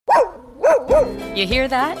You hear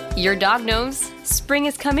that? Your dog knows. Spring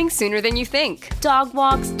is coming sooner than you think. Dog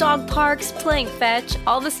walks, dog parks, playing fetch,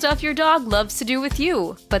 all the stuff your dog loves to do with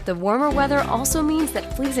you. But the warmer weather also means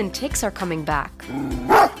that fleas and ticks are coming back.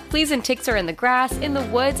 Fleas and ticks are in the grass, in the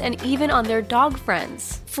woods, and even on their dog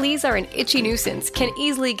friends. Fleas are an itchy nuisance, can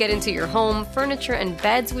easily get into your home, furniture, and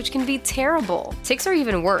beds, which can be terrible. Ticks are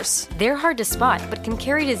even worse. They're hard to spot, but can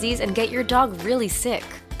carry disease and get your dog really sick.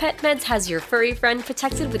 PetMeds has your furry friend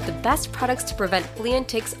protected with the best products to prevent flea and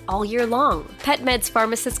ticks all year long. PetMeds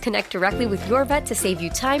pharmacists connect directly with your vet to save you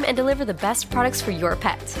time and deliver the best products for your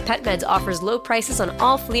pet. PetMeds offers low prices on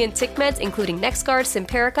all flea and tick meds, including NexGard,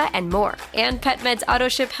 Simparica, and more. And PetMeds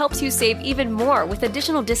AutoShip helps you save even more with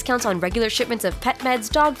additional discounts on regular shipments of pet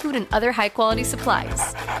meds, dog food, and other high-quality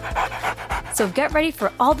supplies. So get ready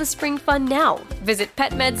for all the spring fun now. Visit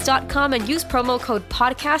petmeds.com and use promo code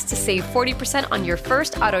PODCAST to save 40% on your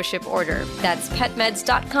first AutoShip order. That's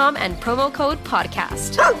petmeds.com and promo code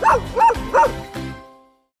PODCAST.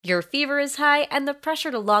 Your fever is high and the pressure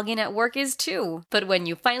to log in at work is too. But when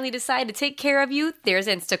you finally decide to take care of you, there's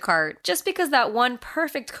Instacart. Just because that one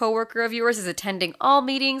perfect coworker of yours is attending all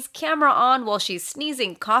meetings, camera on while she's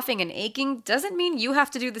sneezing, coughing, and aching, doesn't mean you have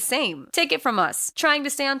to do the same. Take it from us. Trying to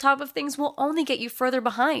stay on top of things will only get you further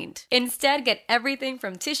behind. Instead, get everything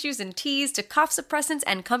from tissues and teas to cough suppressants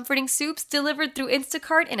and comforting soups delivered through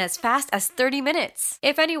Instacart in as fast as 30 minutes.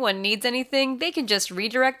 If anyone needs anything, they can just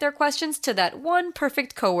redirect their questions to that one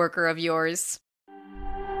perfect coworker of yours.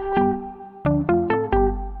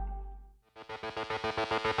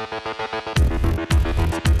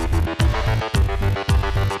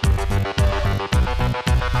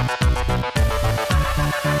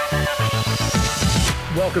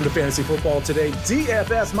 Welcome to Fantasy Football Today,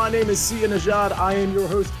 DFS. My name is Sia Najad. I am your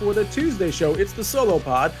host for the Tuesday show. It's the solo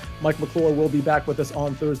pod. Mike McClure will be back with us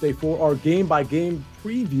on Thursday for our game-by-game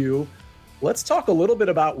preview. Let's talk a little bit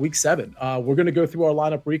about Week 7. We're going to go through our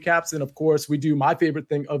lineup recaps, and of course, we do my favorite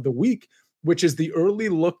thing of the week, which is the early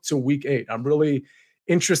look to Week 8. I'm really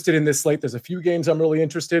interested in this slate. There's a few games I'm really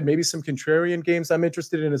interested, maybe some contrarian games I'm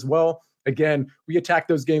interested in as well. Again, we attack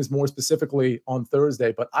those games more specifically on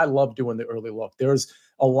Thursday, but I love doing the early look. There's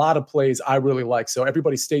a lot of plays I really like, so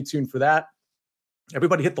everybody stay tuned for that.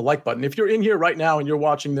 Everybody hit the like button. If you're in here right now and you're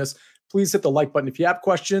watching this, please hit the like button. If you have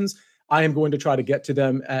questions, I am going to try to get to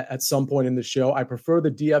them at some point in the show. I prefer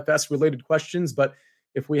the DFS-related questions, but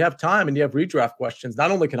if we have time and you have redraft questions,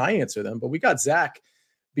 not only can I answer them, but we got Zach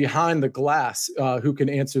behind the glass who can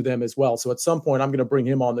answer them as well. So at some point, I'm going to bring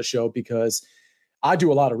him on the show because I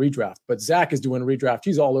do a lot of redraft, but Zach is doing redraft.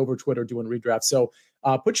 He's all over Twitter doing redraft. So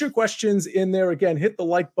put your questions in there. Again, hit the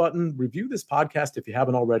like button. Review this podcast if you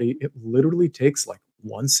haven't already. It literally takes like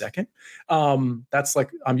 1 second. That's like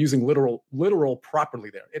I'm using literal properly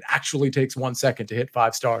there. It actually takes 1 second to hit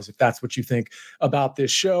 5 stars if that's what you think about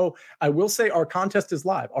this show. I will say our contest is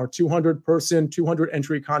live. Our 200-person,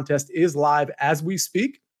 200-entry contest is live as we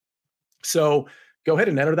speak. So go ahead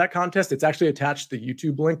and enter that contest. It's actually attached to the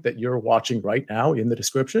YouTube link that you're watching right now in the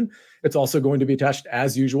description. It's also going to be attached,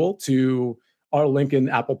 as usual, to our link in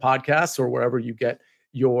Apple Podcasts or wherever you get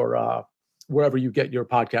your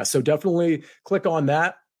podcast. So definitely click on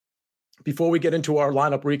that. Before we get into our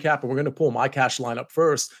lineup recap, and we're going to pull my cash lineup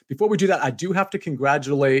first. Before we do that, I do have to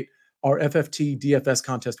congratulate our FFT DFS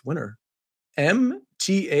contest winner, MTHMAPG.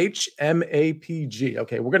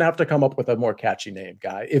 Okay, we're going to have to come up with a more catchy name,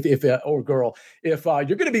 guy, if or girl. If you're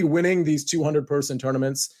going to be winning these 200-person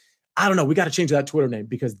tournaments, I don't know. We got to change that Twitter name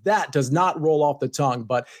because that does not roll off the tongue.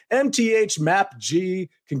 But MTHMAPG,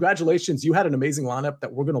 congratulations. You had an amazing lineup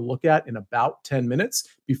that we're going to look at in about 10 minutes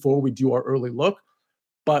before we do our early look.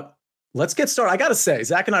 But let's get started. I got to say,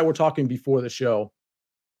 Zach and I were talking before the show.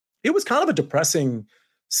 It was kind of a depressing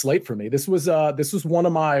slate for me. This was one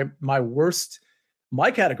of my worst.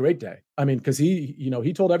 Mike had a great day. I mean, because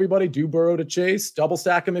he told everybody do Burrow to Chase, double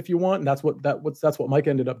stack him if you want, and that's what Mike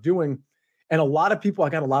ended up doing. And a lot of people, I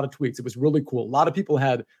got a lot of tweets. It was really cool. A lot of people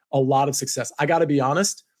had a lot of success. I got to be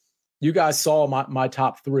honest. You guys saw my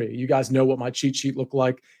top 3. You guys know what my cheat sheet looked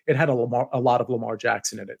like. It had a lot of Lamar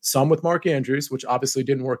Jackson in it. Some with Mark Andrews, which obviously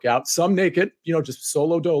didn't work out. Some naked, just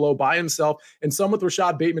solo dolo by himself. And some with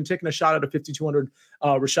Rashad Bateman taking a shot at a 5,200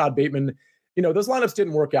 Rashad Bateman. Those lineups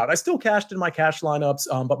didn't work out. I still cashed in my cash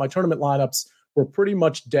lineups, but my tournament lineups were pretty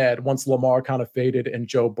much dead once Lamar kind of faded and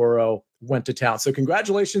Joe Burrow went to town. So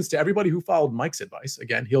congratulations to everybody who followed Mike's advice.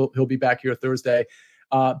 Again, he'll be back here Thursday.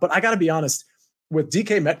 But I got to be honest, with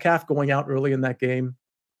DK Metcalf going out early in that game,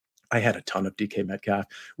 I had a ton of DK Metcalf.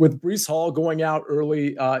 With Breece Hall going out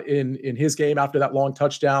early in his game after that long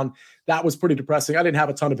touchdown, that was pretty depressing. I didn't have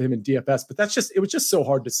a ton of him in DFS, but it was just so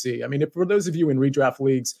hard to see. I mean, for those of you in redraft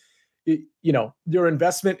leagues, your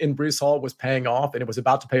investment in Breece Hall was paying off, and it was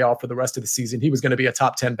about to pay off for the rest of the season. He was going to be a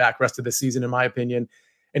top 10 back rest of the season, in my opinion.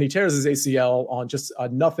 And he tears his ACL on just a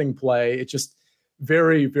nothing play. It's just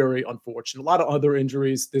very, very unfortunate. A lot of other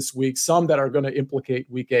injuries this week, some that are going to implicate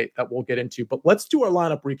week 8 that we'll get into. But let's do our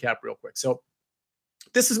lineup recap real quick. So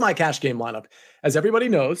this is my cash game lineup. As everybody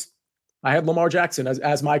knows, I had Lamar Jackson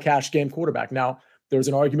as my cash game quarterback. Now, there's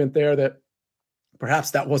an argument there that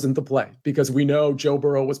perhaps that wasn't the play, because we know Joe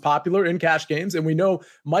Burrow was popular in cash games, and we know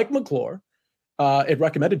Mike McClure had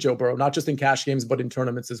recommended Joe Burrow, not just in cash games, but in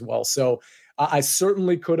tournaments as well. So I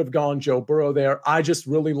certainly could have gone Joe Burrow there. I just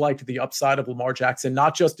really liked the upside of Lamar Jackson,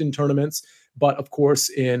 not just in tournaments, but of course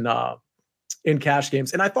in cash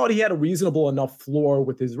games. And I thought he had a reasonable enough floor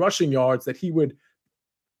with his rushing yards that he would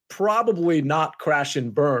probably not crash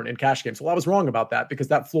and burn in cash games. Well, I was wrong about that, because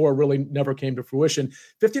that floor really never came to fruition.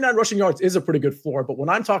 59 rushing yards is a pretty good floor, but when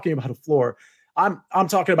I'm talking about a floor, I'm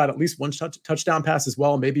talking about at least one touchdown pass as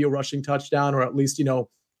well, maybe a rushing touchdown, or at least,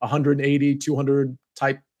 180, 200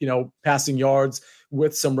 type, passing yards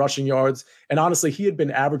with some rushing yards. And honestly, he had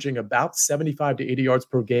been averaging about 75 to 80 yards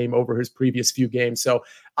per game over his previous few games. So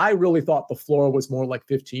I really thought the floor was more like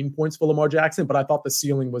 15 points for Lamar Jackson, but I thought the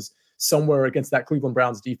ceiling was somewhere against that Cleveland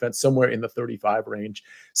Browns defense, somewhere in the 35 range.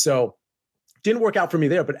 So didn't work out for me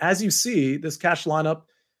there. But as you see, this cash lineup,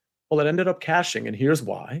 well, it ended up cashing, and here's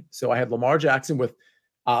why. So I had Lamar Jackson with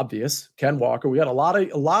obvious Ken Walker. We had a lot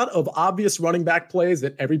of obvious running back plays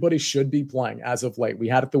that everybody should be playing as of late. We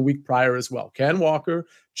had it the week prior as well. Ken Walker,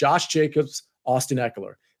 Josh Jacobs, Austin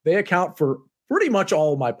Eckler. They account for pretty much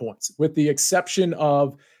all of my points, with the exception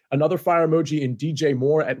of another fire emoji in DJ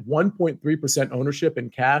Moore at 1.3% ownership in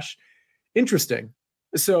cash. Interesting.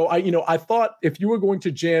 So I thought if you were going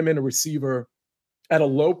to jam in a receiver at a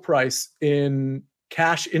low price in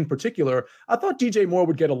cash in particular, I thought DJ Moore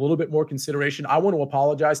would get a little bit more consideration. I want to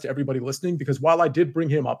apologize to everybody listening, because while I did bring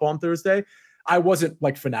him up on Thursday, I wasn't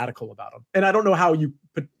like fanatical about him. And I don't know how you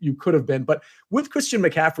could have been, but with Christian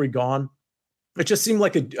McCaffrey gone, it just seemed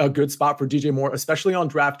like a good spot for DJ Moore, especially on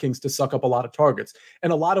DraftKings, to suck up a lot of targets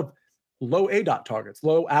and a lot of low ADOT targets,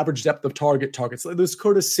 low average depth of targets, like those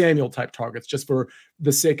Curtis Samuel type targets, just for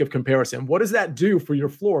the sake of comparison. What does that do for your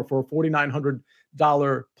floor for a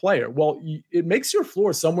 $4,900 player? Well, it makes your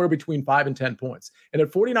floor somewhere between 5 and 10 points. And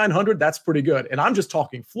at 4,900, that's pretty good. And I'm just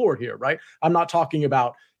talking floor here, right? I'm not talking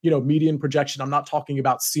about, median projection. I'm not talking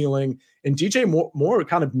about ceiling. And DJ Moore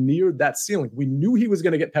kind of neared that ceiling. We knew he was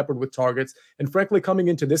going to get peppered with targets. And frankly, coming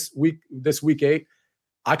into this week 8,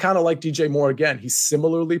 I kind of like DJ Moore again. He's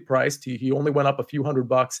similarly priced. He only went up a few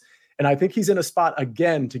 $100. And I think he's in a spot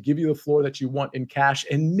again to give you the floor that you want in cash,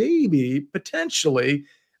 and maybe potentially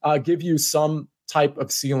give you some type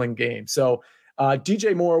of ceiling game. So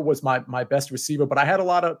DJ Moore was my best receiver, but I had a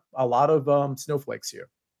lot of snowflakes here.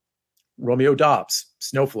 Romeo Doubs,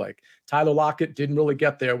 snowflake. Tyler Lockett didn't really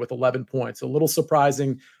get there with 11 points. A little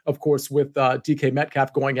surprising, of course, with DK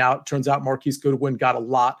Metcalf going out. Turns out Marquise Goodwin got a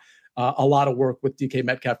lot of work with DK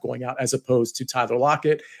Metcalf going out as opposed to Tyler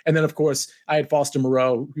Lockett. And then, of course, I had Foster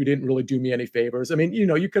Moreau, who didn't really do me any favors. I mean,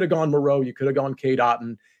 you could have gone Moreau, you could have gone K.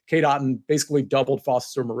 Dotton. K. Dotton basically doubled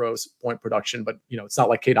Foster Moreau's point production, but, it's not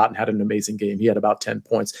like K. Dotton had an amazing game. He had about 10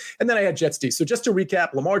 points. And then I had Jets D. So just to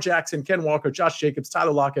recap, Lamar Jackson, Ken Walker, Josh Jacobs,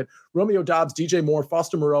 Tyler Lockett, Romeo Doubs, DJ Moore,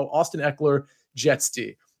 Foster Moreau, Austin Eckler, Jets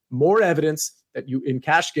D. More evidence that you, in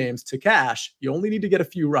cash games to cash, you only need to get a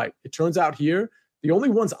few right. It turns out here, the only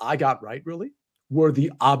ones I got right, really, were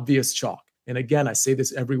the obvious chalk. And again, I say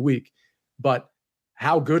this every week, but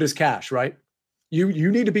how good is cash, right?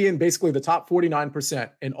 You need to be in basically the top 49%.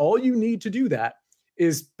 And all you need to do that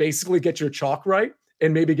is basically get your chalk right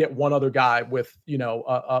and maybe get one other guy with,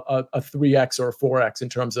 a 3X or a 4X in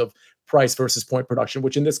terms of price versus point production,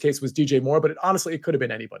 which in this case was DJ Moore, but honestly, it could have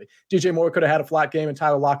been anybody. DJ Moore could have had a flat game, and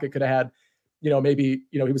Tyler Lockett could have had, maybe,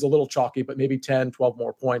 he was a little chalky, but maybe 10, 12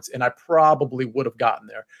 more points. And I probably would have gotten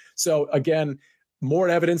there. So again, more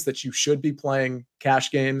evidence that you should be playing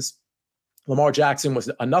cash games. Lamar Jackson was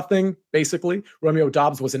a nothing, basically. Romeo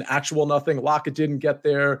Doubs was an actual nothing. Lockett didn't get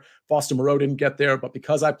there. Foster Moreau didn't get there. But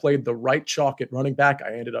because I played the right chalk at running back,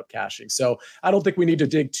 I ended up cashing. So I don't think we need to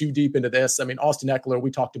dig too deep into this. I mean, Austin Eckler, we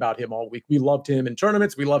talked about him all week. We loved him in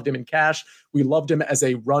tournaments. We loved him in cash. We loved him as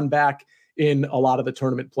a run back in a lot of the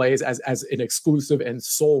tournament plays as an exclusive and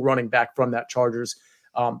sole running back from that Chargers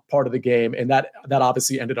part of the game. And that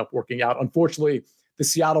obviously ended up working out. Unfortunately, the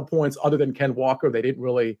Seattle points, other than Ken Walker, they didn't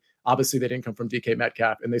come from DK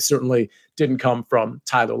Metcalf, and they certainly didn't come from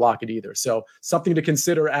Tyler Lockett either. So something to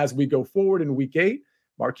consider as we go forward in week 8,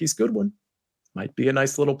 Marquise Goodwin. Might be a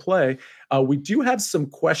nice little play. We do have some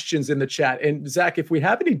questions in the chat. And Zach, if we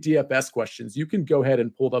have any DFS questions, you can go ahead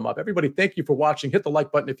and pull them up. Everybody, thank you for watching. Hit the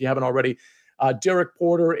like button if you haven't already. Derek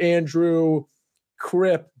Porter, Andrew,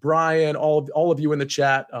 Crip, Brian, all of you in the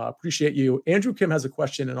chat. Appreciate you. Andrew Kim has a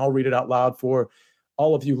question, and I'll read it out loud for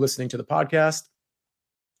all of you listening to the podcast.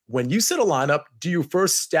 When you set a lineup, do you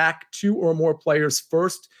first stack 2 or more players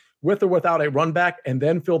first with or without a run back and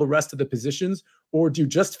then fill the rest of the positions? Or do you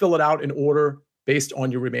just fill it out in order based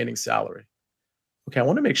on your remaining salary? Okay, I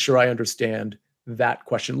want to make sure I understand that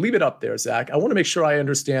question. Leave it up there, Zach. I want to make sure I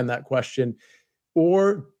understand that question.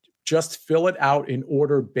 Or just fill it out in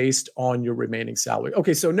order based on your remaining salary.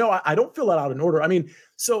 Okay, so no, I don't fill it out in order. I mean,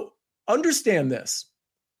 so understand this.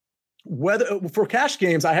 Whether for cash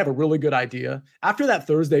games, I have a really good idea. After that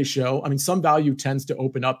Thursday show, I mean, some value tends to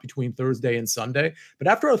open up between Thursday and Sunday. But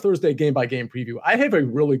after a Thursday game-by-game preview, I have a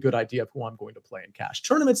really good idea of who I'm going to play in cash.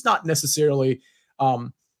 Tournaments, not necessarily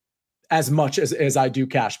as much as I do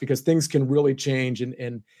cash, because things can really change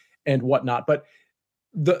and whatnot. But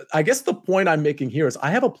I guess the point I'm making here is I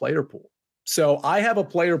have a player pool. So I have a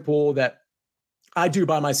player pool that I do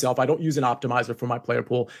by myself. I don't use an optimizer for my player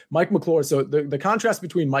pool. Mike McClure. So the contrast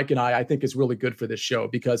between Mike and I think is really good for this show,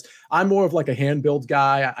 because I'm more of like a hand build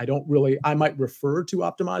guy. I might refer to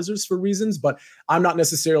optimizers for reasons, but I'm not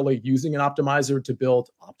necessarily using an optimizer to build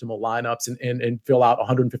optimal lineups and fill out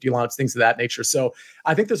 150 lineups, things of that nature. So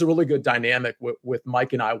I think there's a really good dynamic with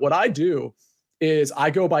Mike and I. What I do is I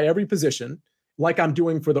go by every position, like I'm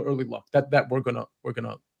doing for the early look that we're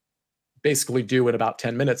gonna basically do in about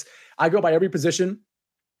 10 minutes. I go by every position.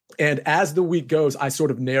 And as the week goes, I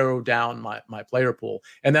sort of narrow down my player pool.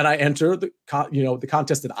 And then I enter the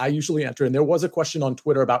contest that I usually enter. And there was a question on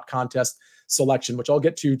Twitter about contest selection, which I'll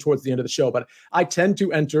get to towards the end of the show. But I tend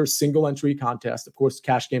to enter single entry contests, of course,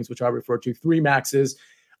 cash games, which I refer to, 3 maxes.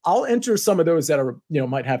 I'll enter some of those that are,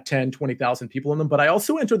 might have 10, 20,000 people in them, but I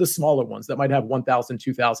also enter the smaller ones that might have 1,000,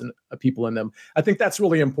 2,000 people in them. I think that's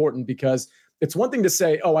really important, because it's one thing to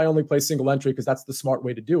say, oh, I only play single entry because that's the smart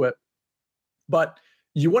way to do it. But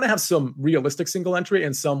you want to have some realistic single entry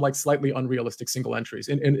and some like slightly unrealistic single entries.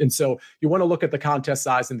 And so you want to look at the contest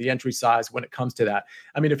size and the entry size when it comes to that.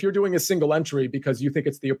 I mean, if you're doing a single entry because you think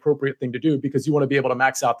it's the appropriate thing to do because you want to be able to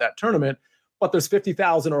max out that tournament, but there's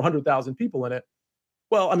 50,000 or 100,000 people in it,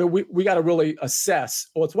 well, I mean, we got to really assess.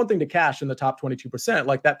 Well, it's one thing to cash in the top 22%.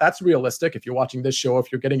 Like that's realistic if you're watching this show,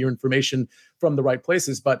 if you're getting your information from the right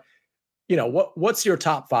places. But what's your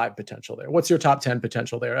top 5 potential there? What's your top 10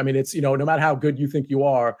 potential there? I mean, it's, no matter how good you think you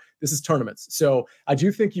are, this is tournaments. So I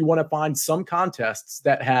do think you want to find some contests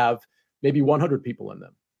that have maybe 100 people in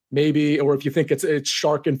them, maybe, or if you think it's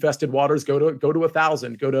shark infested waters, go to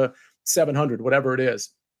 1,000, go to 700, whatever it is.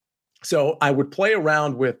 So I would play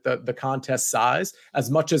around with the contest size as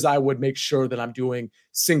much as I would make sure that I'm doing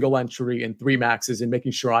single entry and 3 maxes and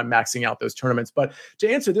making sure I'm maxing out those tournaments. But to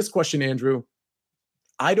answer this question, Andrew,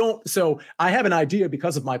 so I have an idea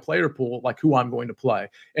because of my player pool, like who I'm going to play.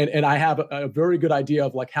 And I have a very good idea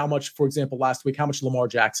of like how much, for example, last week, how much Lamar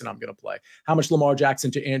Jackson I'm going to play, how much Lamar Jackson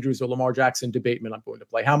to Andrews or Lamar Jackson to Bateman I'm going to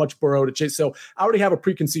play, how much Burrow to Chase. So I already have a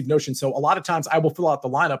preconceived notion. So a lot of times I will fill out the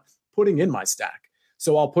lineup putting in my stack.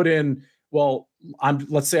 So I'll put in,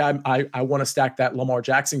 let's say I want to stack that Lamar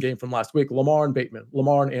Jackson game from last week, Lamar and Bateman,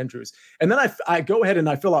 Lamar and Andrews. And then I go ahead and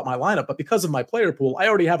I fill out my lineup, but because of my player pool, I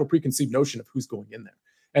already have a preconceived notion of who's going in there.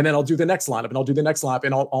 And then I'll do the next lineup and I'll do the next lineup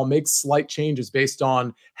and I'll make slight changes based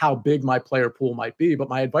on how big my player pool might be. But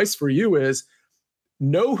my advice for you is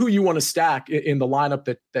know who you want to stack in the lineup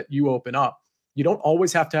that you open up. You don't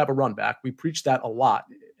always have to have a run back. We preach that a lot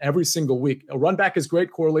every single week. A run back is great.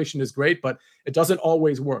 Correlation is great, but it doesn't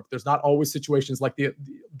always work. There's not always situations like the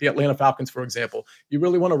Atlanta Falcons, for example. You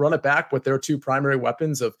really want to run it back with their 2 primary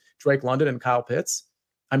weapons of Drake London and Kyle Pitts?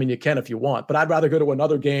 I mean, you can if you want, but I'd rather go to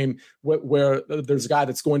another game where there's a guy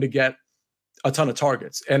that's going to get a ton of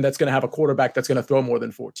targets and that's going to have a quarterback that's going to throw more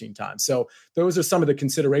than 14 times. So those are some of the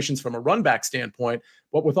considerations from a run back standpoint.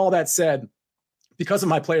 But with all that said, because of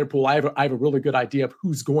my player pool, I have a really good idea of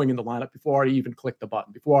who's going in the lineup before I even click the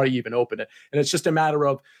button, before I even open it. And it's just a matter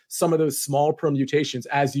of some of those small permutations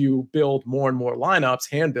as you build more and more lineups,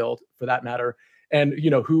 hand build for that matter, and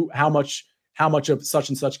how much of such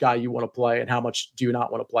and such guy you want to play and how much do you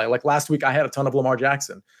not want to play. Like last week, I had a ton of Lamar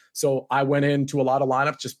Jackson. So I went into a lot of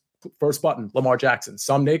lineups, just first button, Lamar Jackson,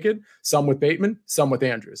 some naked, some with Bateman, some with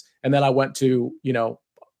Andrews. And then I went to,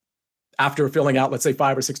 after filling out, let's say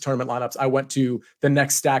 5 or 6 tournament lineups, I went to the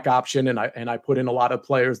next stack option and I put in a lot of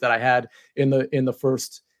players that I had in the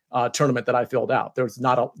first tournament that I filled out. There's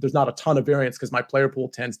not a ton of variance because my player pool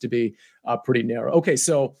tends to be pretty narrow. Okay,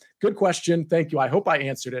 so good question. Thank you. I hope I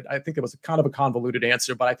answered it. I think it was kind of a convoluted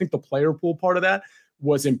answer, but I think the player pool part of that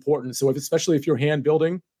was important. So especially if you're hand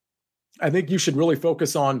building, I think you should really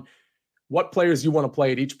focus on what players you want to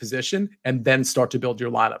play at each position and then start to build your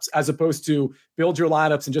lineups, as opposed to build your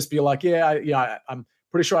lineups and just be like, I'm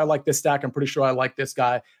pretty sure I like this stack. I'm pretty sure I like this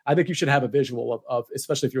guy. I think you should have a visual of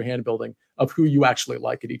especially if you're hand building, of who you actually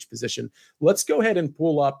like at each position. Let's go ahead and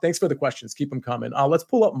pull up. Thanks for the questions. Keep them coming. Let's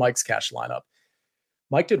pull up Mike's cash lineup.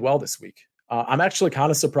 Mike did well this week. I'm actually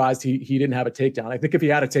kind of surprised he didn't have a takedown. I think if he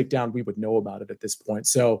had a takedown, we would know about it at this point.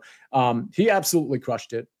 So he absolutely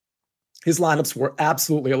crushed it. His lineups were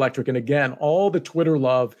absolutely electric. And again, all the Twitter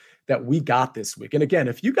love that we got this week. And again,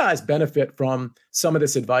 if you guys benefit from some of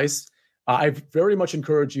this advice, I very much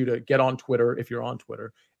encourage you to get on Twitter if you're on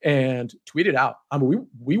Twitter and tweet it out. I mean,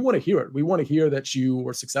 we want to hear it. We want to hear that you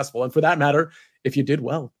were successful. And for that matter, if you did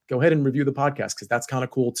well, go ahead and review the podcast because that's kind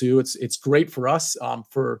of cool too. It's great for us,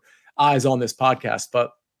 for eyes on this podcast.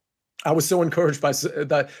 But I was so encouraged by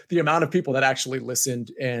the amount of people that actually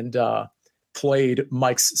listened and played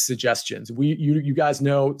Mike's suggestions. You guys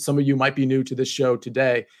know, some of you might be new to this show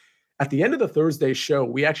today. At the end of the Thursday show,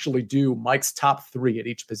 we actually do Mike's top 3 at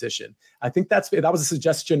each position. I think that was a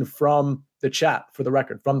suggestion from the chat, for the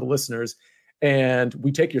record, from the listeners. And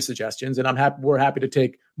we take your suggestions, and we're happy to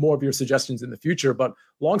take more of your suggestions in the future. But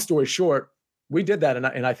long story short, we did that,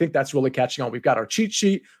 and I think that's really catching on. We've got our cheat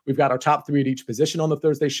sheet, we've got our top 3 at each position on the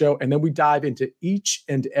Thursday show, and then we dive into each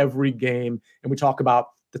and every game, and we talk about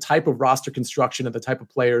the type of roster construction and the type of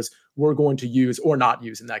players we're going to use or not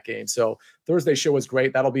use in that game. So Thursday show is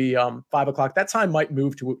great. That'll be 5:00. That time might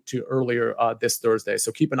move to earlier this Thursday. So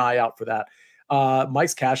keep an eye out for that.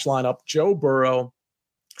 Mike's cash lineup, Joe Burrow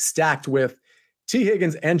stacked with T.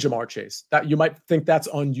 Higgins and Jamar Chase. That you might think that's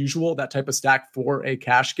unusual, that type of stack for a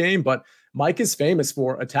cash game, but Mike is famous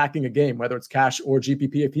for attacking a game, whether it's cash or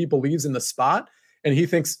GPP. If he believes in the spot and he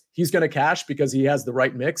thinks he's going to cash because he has the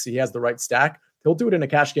right mix, he has the right stack, he'll do it in a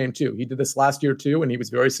cash game too. He did this last year too, and he was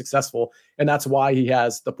very successful. And that's why he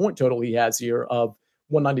has the point total he has here of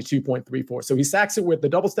 192.34. So he stacks it with the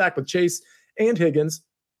double stack with Chase and Higgins.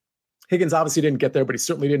 Higgins obviously didn't get there, but he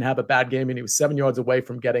certainly didn't have a bad game, and he was 7 yards away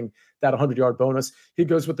from getting that 100-yard bonus. He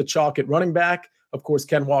goes with the chalk at running back, of course,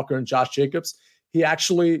 Ken Walker and Josh Jacobs. He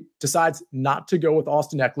actually decides not to go with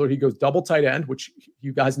Austin Eckler. He goes double tight end, which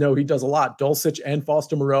you guys know he does a lot, Dulcich and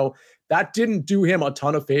Foster Moreau. That didn't do him a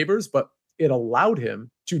ton of favors, but it allowed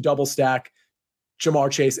him to double stack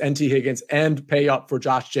Jamar Chase and T. Higgins and pay up for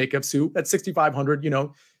Josh Jacobs, who at 6,500,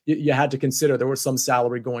 you had to consider there was some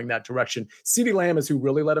salary going that direction. CeeDee Lamb is who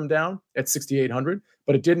really let him down at 6,800,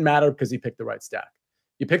 but it didn't matter because he picked the right stack.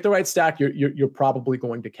 You pick the right stack, you're probably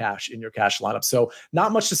going to cash in your cash lineup. So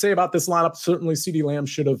not much to say about this lineup. Certainly CeeDee Lamb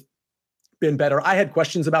should have been better. I had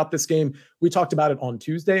questions about this game. We talked about it on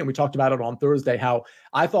Tuesday and we talked about it on Thursday, how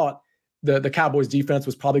I thought the Cowboys defense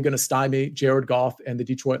was probably going to stymie Jared Goff and the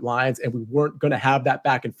Detroit Lions, and we weren't going to have that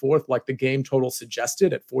back and forth like the game total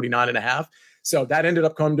suggested at 49.5. So that ended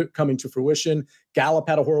up coming to fruition. Gallup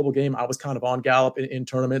had a horrible game. I was kind of on Gallup in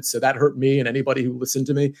tournaments, so that hurt me and anybody who listened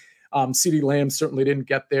to me. CeeDee Lamb certainly didn't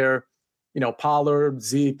get there. Pollard,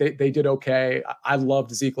 Zeke, they did okay. I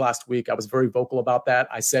loved Zeke last week. I was very vocal about that.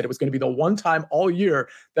 I said it was going to be the one time all year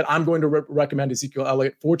that I'm going to recommend Ezekiel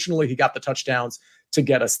Elliott. Fortunately, he got the touchdowns to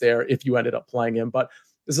get us there if you ended up playing him. But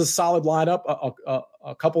this is a solid lineup,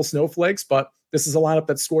 a couple snowflakes, but this is a lineup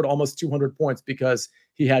that scored almost 200 points because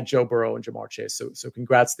he had Joe Burrow and Jamar Chase. So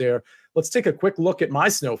congrats there. Let's take a quick look at my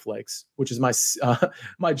snowflakes, which is my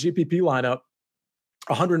GPP lineup.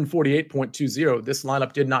 148.20. This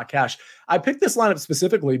lineup did not cash. I picked this lineup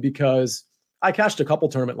specifically because I cashed a couple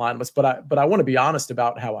tournament lineups, but I want to be honest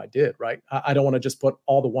about how I did, right? I don't want to just put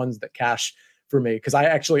all the ones that cash for me because I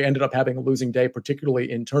actually ended up having a losing day, particularly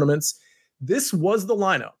in tournaments. This was the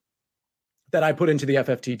lineup that I put into the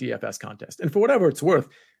FFT DFS contest. And for whatever it's worth,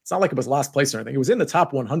 it's not like it was last place or anything. It was in the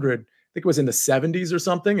top 100. I think it was in the 70s or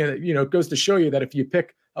something. And it goes to show you that if you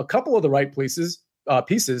pick a couple of the right pieces,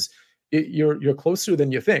 you're closer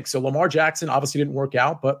than you think. So Lamar Jackson obviously didn't work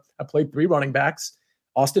out, but I played 3 running backs: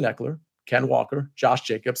 Austin Eckler, Ken Walker, Josh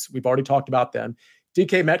Jacobs. We've already talked about them.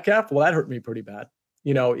 DK Metcalf, well, that hurt me pretty bad.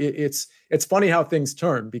 It's funny how things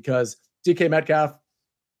turn because DK Metcalf,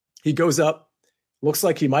 he goes up, looks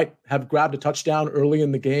like he might have grabbed a touchdown early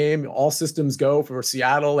in the game. All systems go for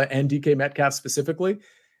Seattle and DK Metcalf specifically.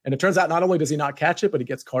 And it turns out not only does he not catch it, but he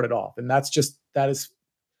gets carted off. And that is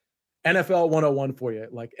NFL 101 for you.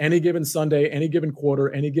 Like any given Sunday, any given quarter,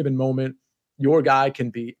 any given moment, your guy can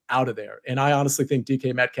be out of there. And I honestly think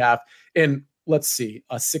DK Metcalf, and let's see,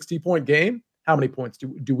 a 60-point game. How many points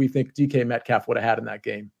do we think DK Metcalf would have had in that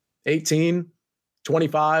game? 18,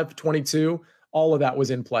 25, 22. All of that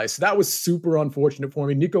was in play. So that was super unfortunate for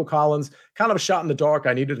me. Nico Collins, kind of a shot in the dark.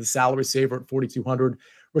 I needed a salary saver at 4,200.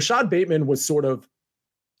 Rashad Bateman was sort of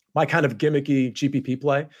my kind of gimmicky GPP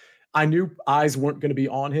play. I knew eyes weren't going to be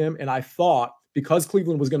on him, and I thought because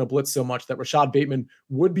Cleveland was going to blitz so much that Rashad Bateman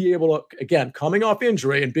would be able to, again, coming off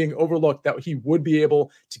injury and being overlooked, that he would be able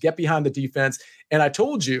to get behind the defense. And I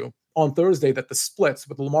told you on Thursday that the splits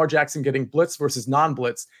with Lamar Jackson getting blitz versus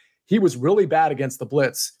non-blitz, he was really bad against the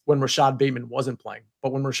blitz when Rashad Bateman wasn't playing.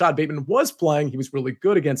 But when Rashad Bateman was playing, he was really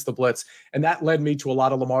good against the blitz. And that led me to a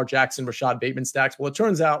lot of Lamar Jackson, Rashad Bateman stacks. Well, it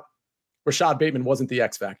turns out Rashad Bateman wasn't the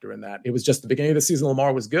X factor in that. It was just the beginning of the season,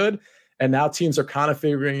 Lamar was good. And now teams are kind of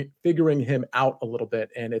figuring him out a little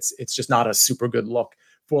bit. And it's just not a super good look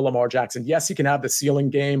for Lamar Jackson. Yes, he can have the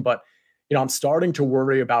ceiling game, but I'm starting to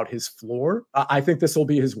worry about his floor. I think this will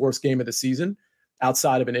be his worst game of the season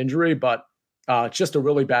outside of an injury, but just a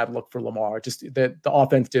really bad look for Lamar. Just that the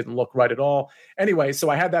offense didn't look right at all. Anyway,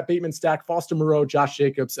 so I had that Bateman stack, Foster Moreau, Josh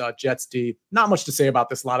Jacobs, Jets D. Not much to say about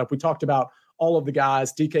this lineup. We talked about all of the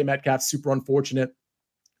guys. DK Metcalf, super unfortunate.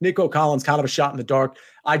 Nico Collins, kind of a shot in the dark.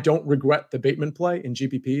 I don't regret the Bateman play in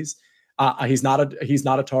GPPs. He's not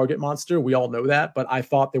a target monster. We all know that, but I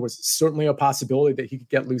thought there was certainly a possibility that he could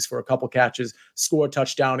get loose for a couple catches, score a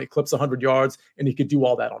touchdown, eclipse 100 yards, and he could do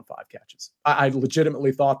all that on 5 catches. I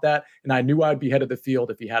legitimately thought that, and I knew I'd be head of the field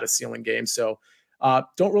if he had a ceiling game. So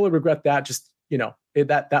don't really regret that. Just,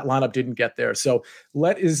 that lineup didn't get there. So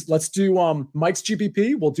let's do Mike's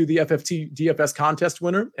GPP. We'll do the FFT DFS contest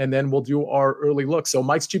winner, and then we'll do our early look. So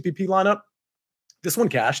Mike's GPP lineup, this one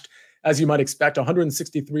cashed, as you might expect,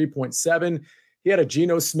 163.7. He had a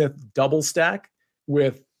Geno Smith double stack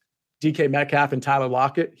with DK Metcalf and Tyler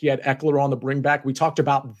Lockett. He had Eckler on the bring back. We talked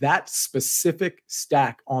about that specific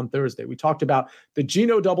stack on Thursday. We talked about the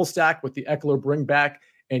Geno double stack with the Eckler bring back,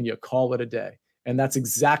 and you call it a day. And that's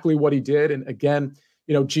exactly what he did. And again,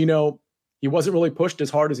 Geno, he wasn't really pushed as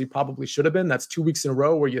hard as he probably should have been. That's 2 weeks in a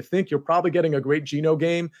row where you think you're probably getting a great Geno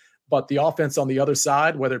game, but the offense on the other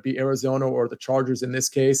side, whether it be Arizona or the Chargers in this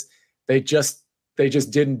case, they just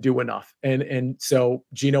didn't do enough. And so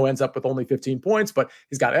Geno ends up with only 15 points, but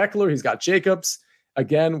he's got Eckler, he's got Jacobs.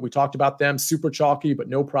 Again, we talked about them, super chalky, but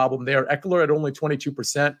no problem there. Eckler at only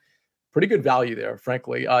 22%, pretty good value there,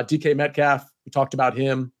 frankly. DK Metcalf, we talked about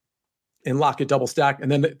him. And Lockett double stack.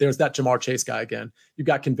 And then there's that Jamar Chase guy again. You've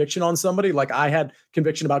got conviction on somebody. Like I had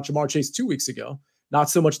conviction about Jamar Chase 2 weeks ago.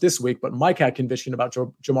 Not so much this week, but Mike had conviction about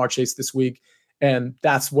Jamar Chase this week. And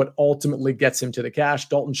that's what ultimately gets him to the cash.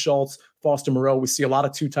 Dalton Schultz, Foster Moreau. We see a lot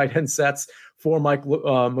of 2 tight end sets for Mike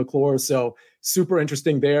McClure. So super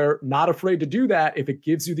interesting there. Not afraid to do that if it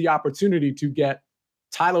gives you the opportunity to get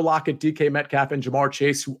Tyler Lockett, DK Metcalf, and Jamar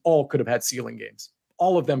Chase, who all could have had ceiling games.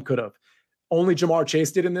 All of them could have. Only Jamar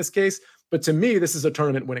Chase did in this case. But to me, this is a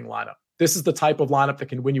tournament winning lineup. This is the type of lineup that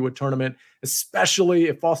can win you a tournament, especially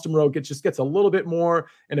if Foster Moreau gets a little bit more.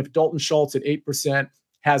 And if Dalton Schultz at 8%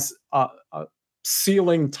 has a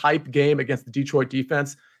ceiling type game against the Detroit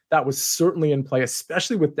defense, that was certainly in play,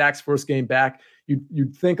 especially with Dak's first game back.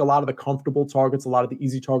 You'd think a lot of the comfortable targets, a lot of the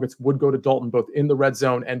easy targets would go to Dalton, both in the red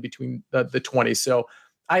zone and between the 20. So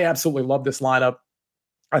I absolutely love this lineup.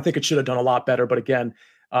 I think it should have done a lot better. But again,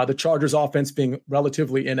 the Chargers offense being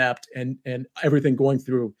relatively inept and everything going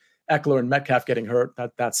through Eckler and Metcalf getting hurt,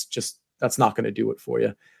 that's not going to do it for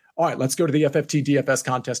you. All right, let's go to the FFT DFS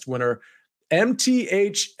contest winner,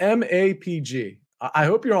 MTHMAPG. I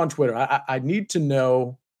hope you're on Twitter. I need to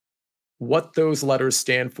know what those letters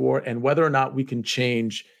stand for and whether or not we can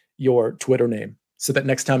change your Twitter name so that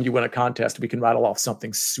next time you win a contest, we can rattle off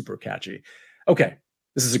something super catchy. Okay,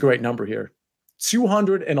 this is a great number here.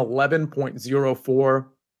 211.04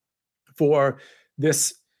 for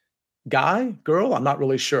this guy, girl, I'm not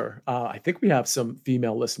really sure. I think we have some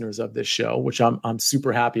female listeners of this show, which I'm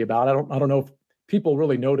super happy about. I don't know if people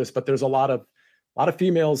really notice, but there's a lot of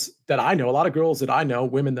females that I know, a lot of girls that I know,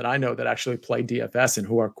 women that I know that actually play DFS and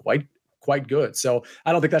who are quite good. So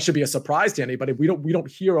I don't think that should be a surprise to anybody. We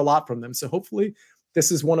don't hear a lot from them. So hopefully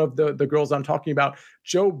this is one of the girls I'm talking about.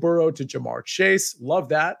 Joe Burrow to Jamar Chase. Love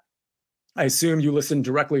that. I assume you listened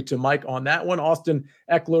directly to Mike on that one. Austin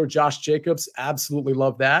Eckler, Josh Jacobs, absolutely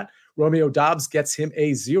love that. Romeo Doubs gets him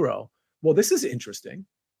a 0. Well, this is interesting.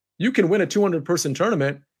 You can win a 200-person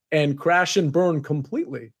tournament and crash and burn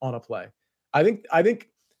completely on a play. I think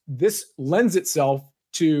this lends itself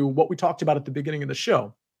to what we talked about at the beginning of the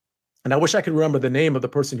show. And I wish I could remember the name of the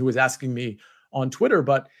person who was asking me on Twitter,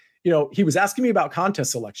 but he was asking me about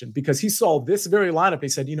contest selection because he saw this very lineup. He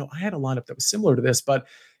said, I had a lineup that was similar to this, but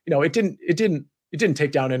it didn't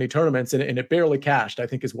take down any tournaments, and it barely cashed, I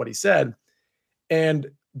think is what he said.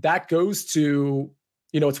 And that goes to,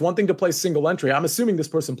 it's one thing to play single entry. I'm assuming this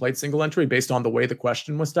person played single entry based on the way the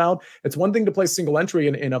question was styled. It's one thing to play single entry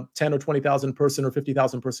in a 10 or 20,000 person or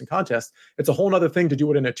 50,000 person contest. It's a whole other thing to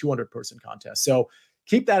do it in a 200 person contest. So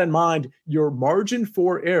keep that in mind. Your margin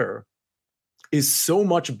for error is so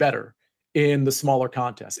much better in the smaller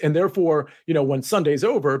contests. And therefore, when Sunday's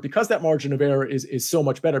over, because that margin of error is so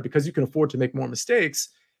much better, because you can afford to make more mistakes,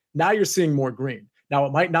 now you're seeing more green. Now,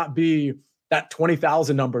 it might not be that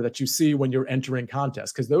 20,000 number that you see when you're entering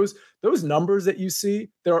contests, because those numbers that you see,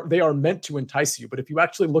 they are meant to entice you. But if you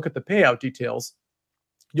actually look at the payout details,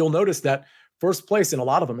 you'll notice that first place in a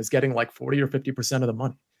lot of them is getting like 40 or 50% of the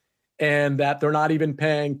money, and that they're not even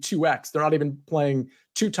paying 2x. They're not even paying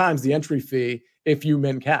 2 times the entry fee if you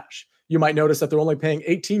min cash. You might notice that they're only paying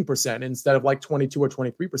 18% instead of like 22 or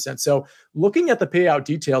 23%. So looking at the payout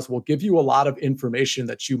details will give you a lot of information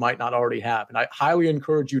that you might not already have. And I highly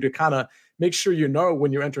encourage you to kind of make sure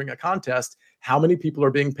when you're entering a contest, how many people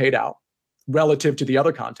are being paid out relative to the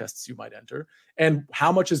other contests you might enter, and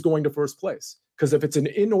how much is going to first place. Because if it's an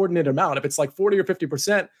inordinate amount, if it's like 40 or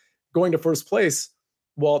 50% going to first place,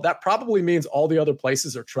 well, that probably means all the other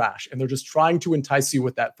places are trash, and they're just trying to entice you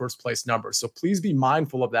with that first place number. So please be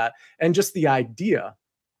mindful of that. And just the idea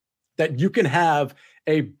that you can have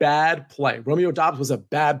a bad play. Romeo Dobbs was a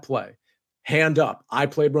bad play. Hand up. I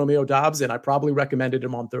played Romeo Dobbs, and I probably recommended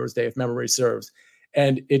him on Thursday, if memory serves.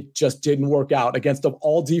 And it just didn't work out. Against of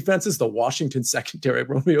all defenses, the Washington secondary,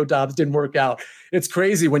 Romeo Dobbs didn't work out. It's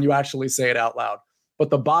crazy when you actually say it out loud. But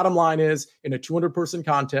the bottom line is, in a 200-person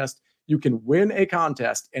contest, you can win a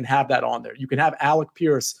contest and have that on there. You can have Alec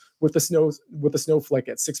Pierce with the snowflake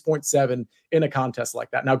at 6.7 in a contest like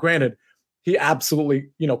that. Now, granted, he absolutely,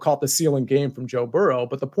 caught the ceiling game from Joe Burrow,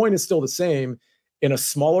 but the point is still the same. In a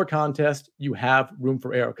smaller contest, you have room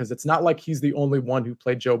for error, because it's not like he's the only one who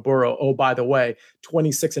played Joe Burrow. Oh, by the way,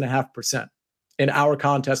 26.5% in our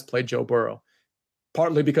contest played Joe Burrow.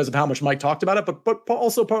 Partly because of how much Mike talked about it, but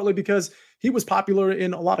also partly because he was popular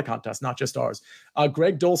in a lot of contests, not just ours.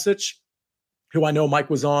 Greg Dulcich, who I know Mike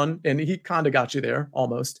was on, and he kind of got you there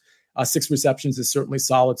almost. 6 receptions is certainly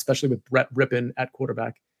solid, especially with Brett Rippon at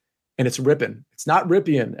quarterback. And it's Rippon. It's not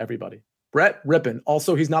Ripien, everybody. Brett Rippon.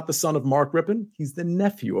 Also, he's not the son of Mark Rippon. He's the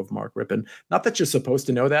nephew of Mark Rippon. Not that you're supposed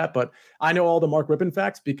to know that, but I know all the Mark Rippon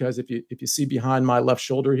facts, because if you see behind my left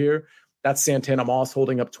shoulder here, that's Santana Moss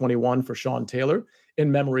holding up 21 for Sean Taylor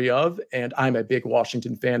in memory of, and I'm a big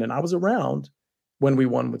Washington fan, and I was around when we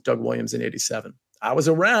won with Doug Williams in 87. I was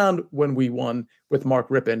around when we won with Mark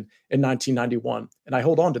Rippon in 1991, and I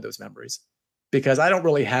hold on to those memories because I don't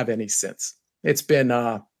really have any since. It's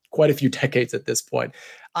been quite a few decades at this point.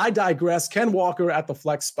 I digress. Ken Walker at the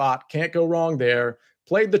flex spot. Can't go wrong there.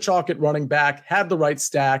 Played the chalk at running back, had the right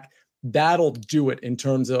stack. That'll do it in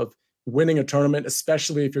terms of winning a tournament,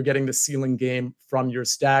 especially if you're getting the ceiling game from your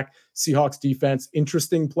stack. Seahawks defense,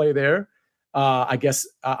 interesting play there. I guess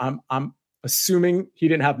I'm assuming he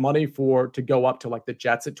didn't have money to go up to like the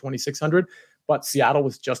Jets at 2,600, but Seattle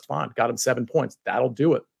was just fine. Got him 7 points. That'll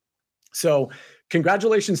do it. So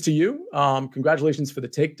congratulations to you. Congratulations for the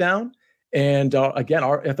takedown. And again,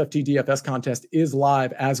 our FFT DFS contest is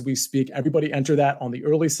live as we speak. Everybody enter that on the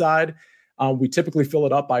early side. We typically fill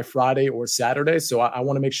it up by Friday or Saturday. So I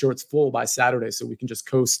want to make sure it's full by Saturday so we can just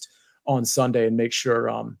coast on Sunday and make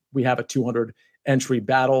sure we have a 200 entry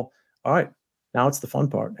battle. All right. Now it's the fun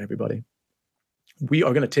part, everybody. We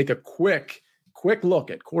are going to take a quick look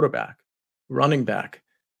at quarterback, running back,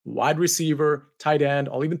 wide receiver, tight end.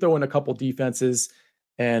 I'll even throw in a couple defenses,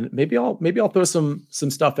 and maybe I'll throw some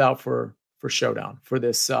stuff out for showdown for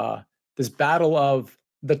this battle of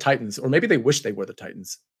the Titans, or maybe they wish they were the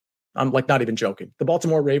Titans. I'm like not even joking. The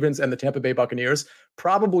Baltimore Ravens and the Tampa Bay Buccaneers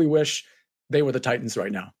probably wish they were the Titans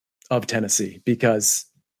right now of Tennessee, because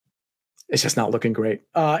it's just not looking great.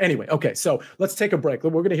 Anyway, okay, so let's take a break.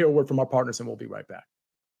 We're going to hear a word from our partners, and we'll be right back.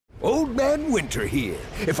 Old Man Winter here.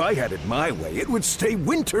 If I had it my way, it would stay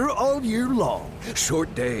winter all year long.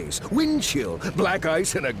 Short days, wind chill, black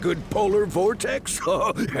ice, and a good polar vortex.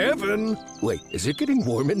 Oh, heaven. Wait, is it getting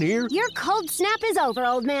warm in here? Your cold snap is over,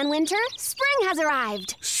 Old Man Winter. Spring has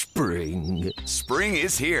arrived. Spring. Spring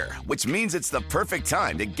is here, which means it's the perfect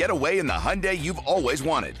time to get away in the Hyundai you've always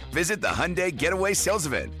wanted. Visit the Hyundai Getaway Sales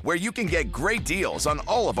Event, where you can get great deals on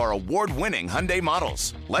all of our award-winning Hyundai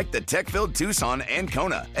models, like the tech-filled Tucson and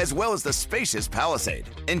Kona, as well as the spacious Palisade.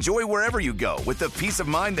 Enjoy wherever you go with the peace of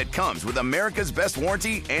mind that comes with America's best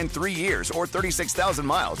warranty and 3 years or 36,000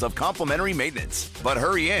 miles of complimentary maintenance. But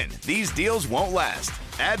hurry in, these deals won't last.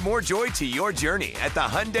 Add more joy to your journey at the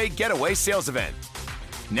Hyundai Getaway Sales Event.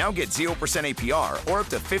 Now get 0% APR or up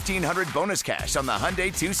to $1,500 bonus cash on the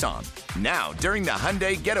Hyundai Tucson. Now, during the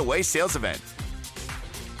Hyundai Getaway Sales Event.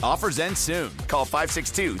 Offers end soon. Call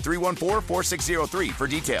 562-314-4603 for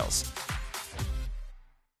details.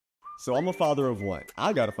 So I'm a father of one.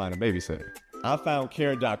 I gotta find a babysitter. I found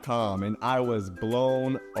Care.com and I was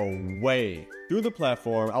blown away. Through the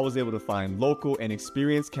platform, I was able to find local and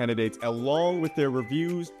experienced candidates along with their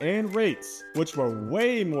reviews and rates, which were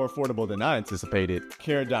way more affordable than I anticipated.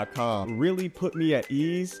 Care.com really put me at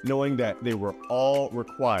ease knowing that they were all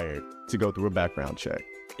required to go through a background check.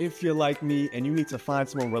 If you're like me and you need to find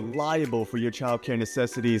someone reliable for your childcare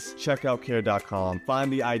necessities, check out Care.com.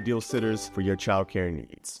 Find the ideal sitters for your childcare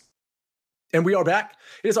needs. And we are back.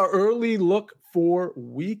 It is our early look for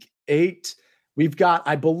week 8. We've got,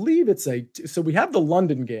 I believe so we have the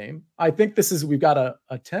London game. I think we've got a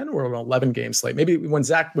 10 or an 11 game slate. Maybe when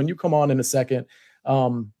Zach, when you come on in a second,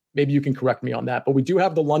 maybe you can correct me on that. But we do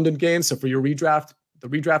have the London game. So for your redraft, the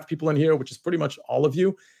redraft people in here, which is pretty much all of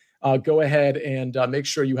you, go ahead and make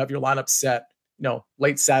sure you have your lineup set,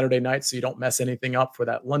 late Saturday night so you don't mess anything up for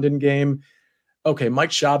that London game. Okay, Mike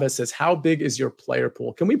Chavez says, how big is your player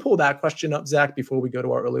pool? Can we pull that question up, Zach, before we go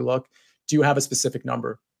to our early look? Do you have a specific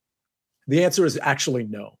number? The answer is actually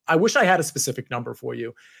no. I wish I had a specific number for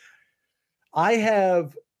you. I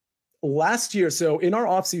have last year, so in our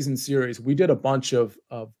offseason series, we did a bunch of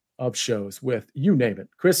shows with, you name it,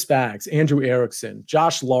 Chris Spags, Andrew Erickson,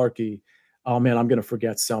 Josh Larkey. Oh, man, I'm going to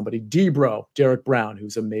forget somebody. Debro, Derek Brown,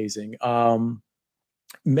 who's amazing.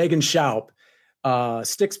 Megan Schaup.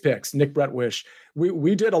 Sticks Picks, Nick Bretwish.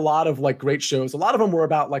 We did a lot of great shows. A lot of them were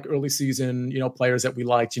about early season, players that we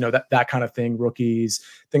liked, that kind of thing, rookies,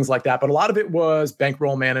 things like that. But a lot of it was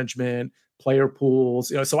bankroll management, player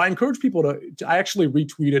pools, so I encourage people I actually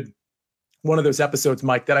retweeted one of those episodes,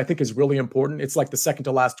 Mike, that I think is really important. It's the second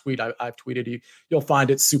to last tweet I've tweeted you. You'll find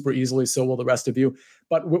it super easily. So will the rest of you.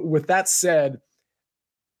 But with that said,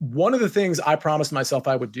 one of the things I promised myself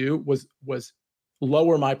I would do was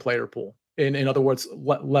lower my player pool. In other words,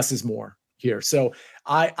 less is more here. So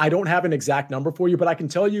I don't have an exact number for you, but I can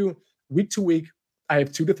tell you week to week, I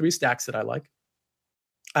have 2 to 3 stacks that I like.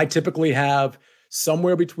 I typically have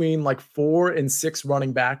somewhere between 4 and 6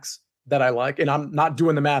 running backs that I like. And I'm not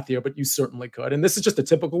doing the math here, but you certainly could. And this is just a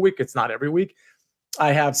typical week. It's not every week.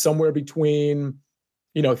 I have somewhere between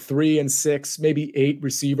 3 and 6, maybe 8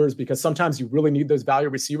 receivers, because sometimes you really need those value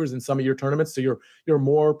receivers in some of your tournaments. So you're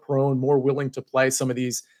more prone, more willing to play some of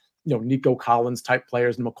these Nico Collins type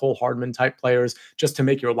players and McCole Hardman type players just to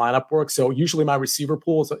make your lineup work. So usually my receiver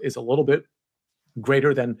pool is a little bit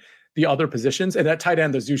greater than the other positions. And at tight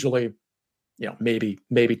end, there's usually, maybe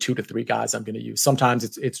 2 to 3 guys I'm going to use.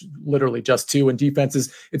 Sometimes it's literally just 2. And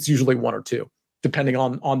defenses, it's usually 1 or 2, depending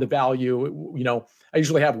on the value. I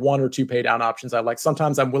usually have 1 or 2 pay down options I like.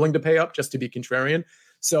 Sometimes I'm willing to pay up just to be contrarian.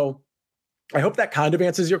 So I hope that kind of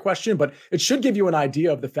answers your question, but it should give you an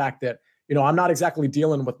idea of the fact that I'm not exactly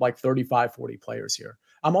dealing with 35, 40 players here.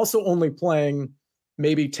 I'm also only playing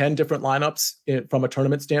maybe 10 different lineups from a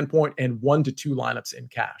tournament standpoint and 1 to 2 lineups in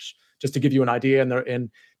cash, just to give you an idea. And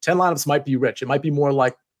 10 lineups might be rich. It might be more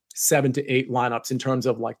 7 to 8 lineups in terms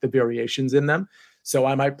of the variations in them. So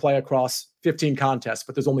I might play across 15 contests,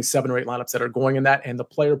 but there's only 7 or 8 lineups that are going in that. And the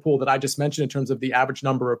player pool that I just mentioned in terms of the average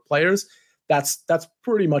number of players, that's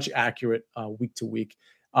pretty much accurate week to week.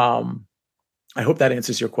 I hope that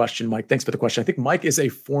answers your question, Mike. Thanks for the question. I think Mike is a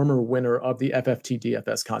former winner of the FFT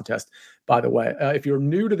DFS contest, by the way. If you're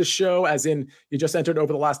new to the show, as in you just entered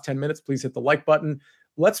over the last 10 minutes, please hit the like button.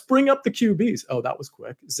 Let's bring up the QBs. Oh, that was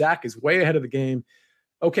quick. Zach is way ahead of the game.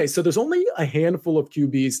 Okay, so there's only a handful of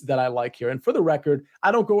QBs that I like here. And for the record,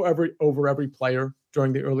 I don't go over every player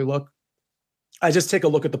during the early look. I just take a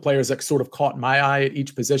look at the players that sort of caught my eye at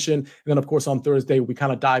each position. And then, of course, on Thursday, we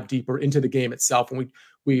kind of dive deeper into the game itself. And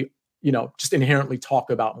we just inherently talk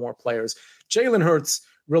about more players. Jalen Hurts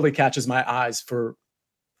really catches my eyes for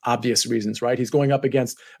obvious reasons, right? He's going up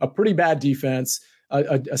against a pretty bad defense,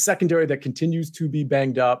 a secondary that continues to be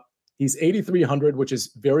banged up. He's 8,300, which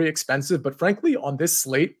is very expensive. But frankly, on this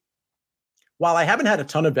slate, while I haven't had a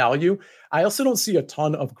ton of value, I also don't see a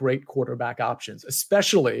ton of great quarterback options,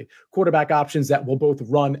 especially quarterback options that will both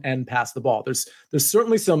run and pass the ball. There's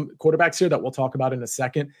certainly some quarterbacks here that we'll talk about in a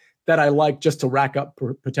second that I like just to rack up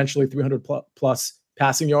potentially 300 plus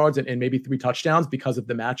passing yards and maybe 3 touchdowns because of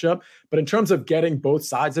the matchup. But in terms of getting both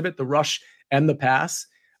sides of it, the rush and the pass,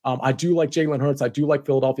 I do like Jalen Hurts. I do like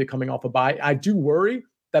Philadelphia coming off a bye. I do worry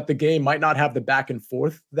that the game might not have the back and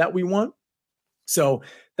forth that we want. So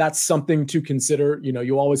that's something to consider.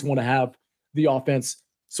 You always want to have the offense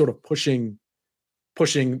sort of pushing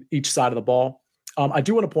each side of the ball. I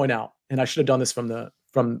do want to point out, and I should have done this from the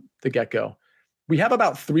from the get-go. We have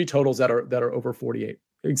about 3 totals that are over 48.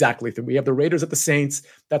 Exactly. We have the Raiders at the Saints,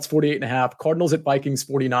 that's 48.5. Cardinals at Vikings,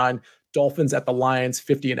 49. Dolphins at the Lions,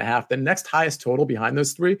 50.5. The next highest total behind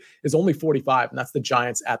those 3 is only 45, and that's the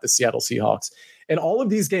Giants at the Seattle Seahawks. And all of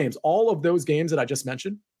these games, all of those games that I just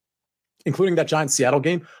mentioned, including that Giants-Seattle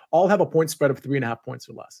game, all have a point spread of 3.5 points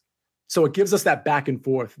or less. So it gives us that back and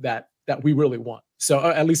forth that we really want. So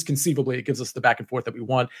at least conceivably, it gives us the back and forth that we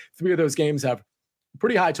want. 3 of those games have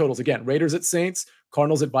pretty high totals. Again, Raiders at Saints,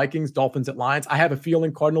 Cardinals at Vikings, Dolphins at Lions. I have a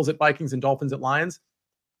feeling Cardinals at Vikings and Dolphins at Lions,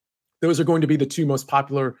 those are going to be the 2 most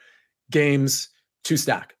popular games to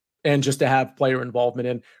stack and just to have player involvement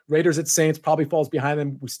in. Raiders at Saints probably falls behind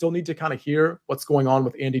them. We still need to kind of hear what's going on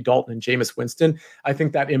with Andy Dalton and Jameis Winston. I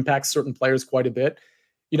think that impacts certain players quite a bit.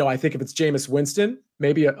 I think if it's Jameis Winston,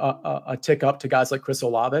 maybe a tick up to guys like Chris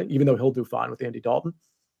Olave, even though he'll do fine with Andy Dalton.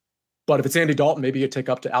 But if it's Andy Dalton, maybe a tick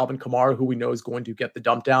up to Alvin Kamara, who we know is going to get the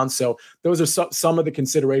dump down. So those are some of the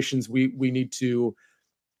considerations we need to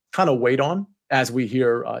kind of wait on as we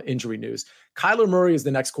hear injury news. Kyler Murray is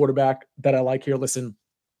the next quarterback that I like here. Listen,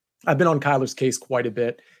 I've been on Kyler's case quite a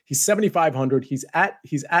bit. He's 7,500. He's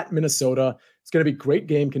at Minnesota. It's going to be great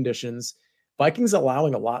game conditions. Vikings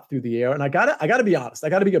allowing a lot through the air. And I gotta be honest. I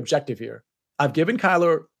gotta be objective here. I've given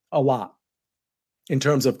Kyler a lot in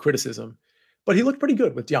terms of criticism, but he looked pretty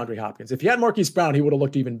good with DeAndre Hopkins. If he had Marquise Brown, he would have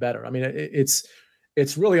looked even better. I mean, it's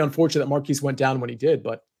really unfortunate that Marquise went down when he did,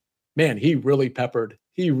 but man, he really peppered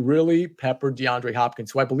DeAndre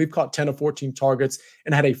Hopkins, who I believe caught 10 of 14 targets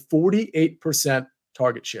and had a 48%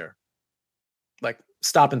 target share. Like,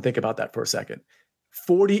 stop and think about that for a second.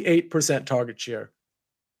 48% target share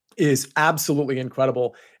is absolutely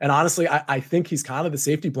incredible. And honestly, I think he's kind of the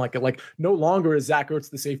safety blanket. Like, no longer is Zach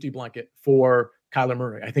Ertz the safety blanket for Kyler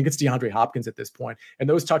Murray. I think it's DeAndre Hopkins at this point. And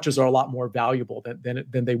those touches are a lot more valuable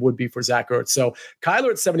than they would be for Zach Ertz. So Kyler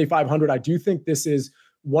at 7,500, I do think this is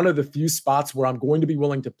one of the few spots where I'm going to be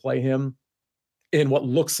willing to play him in what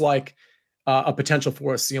looks like a potential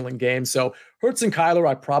for a ceiling game. So Hurts and Kyler,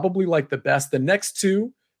 I probably like the best. The next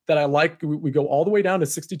 2 that I like, we go all the way down to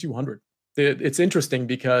 6,200. It's interesting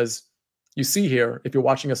because you see here, if you're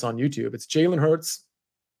watching us on YouTube, it's Jalen Hurts,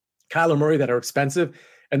 Kyler Murray that are expensive.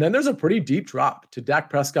 And then there's a pretty deep drop to Dak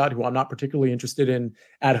Prescott, who I'm not particularly interested in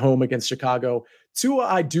at home against Chicago. Tua,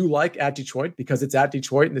 I do like at Detroit because it's at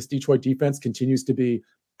Detroit, and this Detroit defense continues to be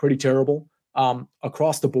pretty terrible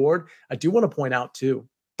across the board. I do want to point out, too,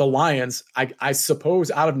 the Lions, I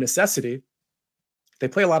suppose out of necessity, they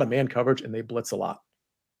play a lot of man coverage and they blitz a lot.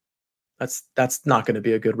 That's not going to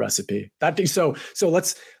be a good recipe. So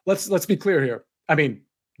let's be clear here. I mean,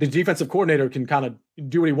 the defensive coordinator can kind of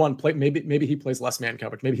do what he wants. Maybe he plays less man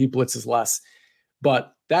coverage. Maybe he blitzes less.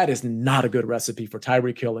 But that is not a good recipe for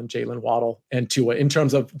Tyreek Hill and Jalen Waddle and Tua in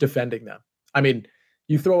terms of defending them. I mean,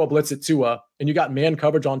 you throw a blitz at Tua and you got man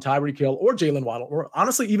coverage on Tyreek Hill or Jalen Waddle, or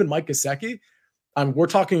honestly, even Mike Gesicki. We're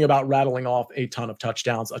talking about rattling off a ton of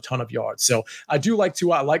touchdowns, a ton of yards. So I do like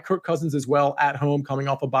Tua. I like Kirk Cousins as well at home, coming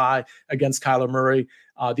off a bye against Kyler Murray.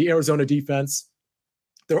 The Arizona defense,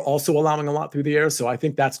 they're also allowing a lot through the air. So I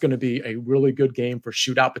think that's going to be a really good game for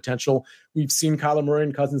shootout potential. We've seen Kyler Murray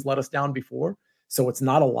and Cousins let us down before. So it's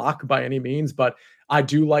not a lock by any means, but I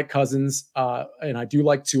do like Cousins and I do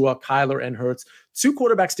like Tua, Kyler, and Hurts. 2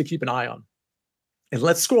 quarterbacks to keep an eye on. And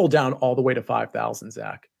let's scroll down all the way to 5,000,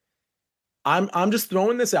 Zach. I'm just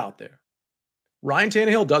throwing this out there. Ryan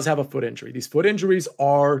Tannehill does have a foot injury. These foot injuries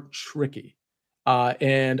are tricky.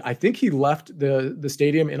 And I think he left the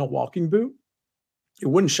stadium in a walking boot. It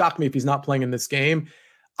wouldn't shock me if he's not playing in this game.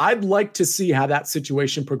 I'd like to see how that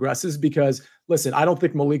situation progresses because, listen, I don't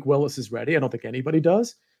think Malik Willis is ready. I don't think anybody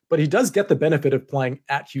does. But he does get the benefit of playing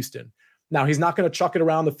at Houston. Now, he's not going to chuck it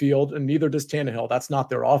around the field, and neither does Tannehill. That's not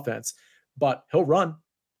their offense. But he'll run.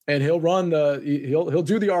 And he'll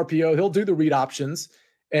do the RPO, he'll do the read options,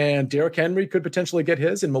 and Derrick Henry could potentially get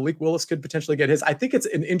his, and Malik Willis could potentially get his. I think it's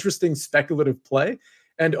an interesting speculative play.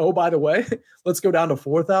 And oh, by the way, let's go down to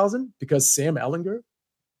 4,000 because Sam Ehlinger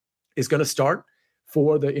is going to start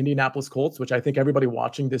for the Indianapolis Colts, which I think everybody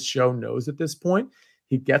watching this show knows at this point.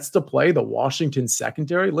 He gets to play the Washington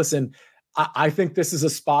secondary. Listen, I think this is a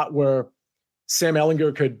spot where Sam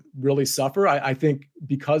Ehlinger could really suffer. I think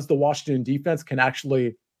because the Washington defense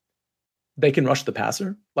they can rush the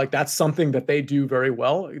passer. Like, that's something that they do very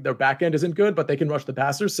well. Their back end isn't good, but they can rush the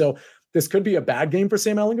passer. So this could be a bad game for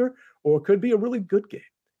Sam Ehlinger, or it could be a really good game.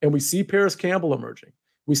 And we see Paris Campbell emerging.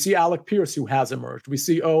 We see Alec Pierce, who has emerged. We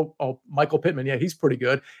see, Michael Pittman. Yeah, he's pretty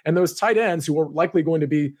good. And those tight ends who are likely going to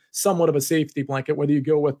be somewhat of a safety blanket, whether you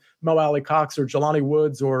go with Mo Alley Cox or Jelani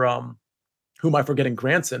Woods or who am I forgetting,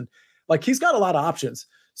 Granson. Like, he's got a lot of options.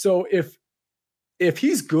 So if if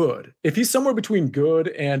he's good, if he's somewhere between good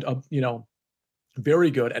and,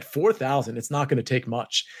 very good at 4,000, it's not going to take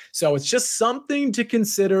much. So it's just something to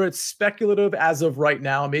consider. It's speculative as of right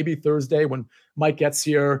now. Maybe Thursday when Mike gets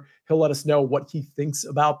here, he'll let us know what he thinks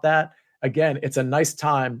about that. Again, it's a nice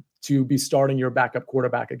time to be starting your backup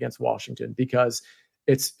quarterback against Washington because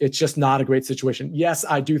it's just not a great situation. Yes,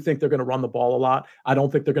 I do think they're going to run the ball a lot. I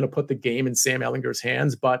don't think they're going to put the game in Sam Ehlinger's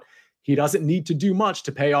hands, but he doesn't need to do much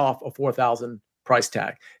to pay off a 4,000 price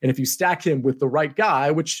tag. And if you stack him with the right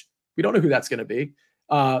guy, which we don't know who that's going to be.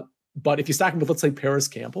 But if you stack him with, let's say, Paris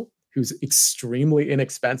Campbell, who's extremely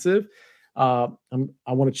inexpensive, I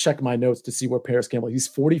want to check my notes to see where Paris Campbell, he's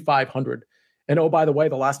 4,500. And oh, by the way,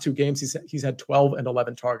 the last 2 games, he's had 12 and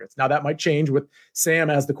 11 targets. Now that might change with Sam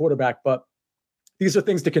as the quarterback, but these are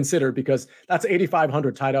things to consider because that's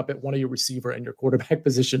 8,500 tied up at one of your receiver and your quarterback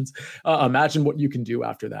positions. Imagine what you can do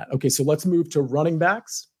after that. Okay, so let's move to running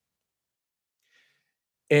backs.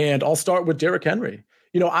 And I'll start with Derrick Henry.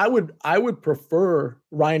 I would prefer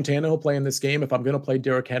Ryan Tannehill playing this game if I'm going to play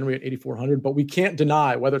Derrick Henry at 8,400, but we can't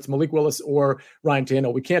deny, whether it's Malik Willis or Ryan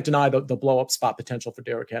Tannehill, we can't deny the blow-up spot potential for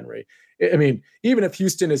Derrick Henry. I mean, even if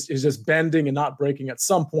Houston is just bending and not breaking, at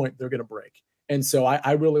some point they're going to break. And so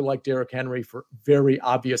I really like Derrick Henry for very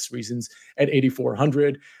obvious reasons at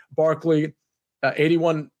 8,400. Barkley,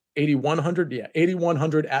 8,100. Yeah,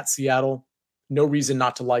 8,100 at Seattle. No reason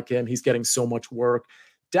not to like him. He's getting so much work.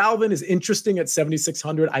 Dalvin is interesting at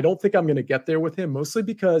 7,600. I don't think I'm going to get there with him, mostly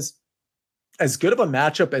because as good of a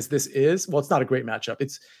matchup as this is, well, it's not a great matchup.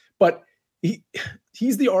 But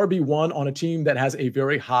he's the RB1 on a team that has a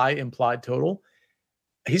very high implied total.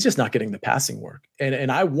 He's just not getting the passing work. And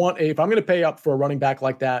if I'm going to pay up for a running back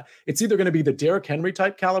like that, it's either going to be the Derrick Henry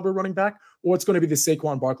type caliber running back, or it's going to be the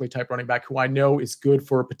Saquon Barkley type running back, who I know is good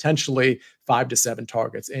for potentially 5 to 7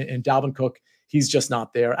 targets. And Dalvin Cook, he's just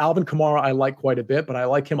not there. Alvin Kamara, I like quite a bit, but I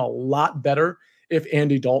like him a lot better if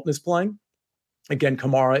Andy Dalton is playing. Again,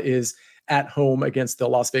 Kamara is at home against the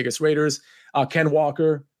Las Vegas Raiders. Ken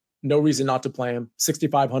Walker, no reason not to play him.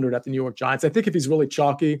 6,500 at the New York Giants. I think if he's really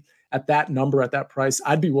chalky at that number, at that price,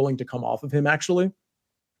 I'd be willing to come off of him actually.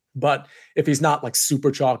 But if he's not like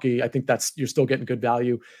super chalky, I think you're still getting good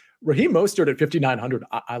value. Raheem Mostert at 5,900,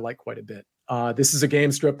 I like quite a bit. This is a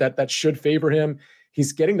game strip that should favor him.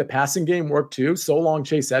 He's getting the passing game work too. So long,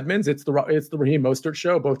 Chase Edmonds. It's the Raheem Mostert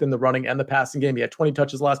show, both in the running and the passing game. He had 20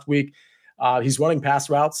 touches last week. He's running pass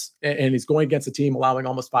routes, and he's going against a team allowing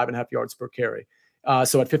almost 5.5 yards per carry.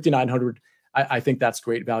 So at 5,900, I think that's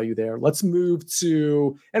great value there. Let's move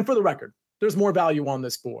to, and for the record, there's more value on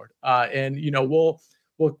this board. And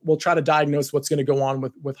we'll try to diagnose what's going to go on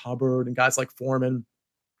with Hubbard and guys like Foreman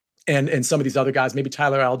and some of these other guys. Maybe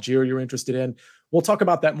Tyler Algier you're interested in. We'll talk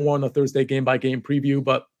about that more on the Thursday game-by-game preview,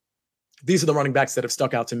 but these are the running backs that have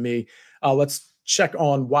stuck out to me. Let's check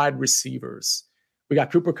on wide receivers. We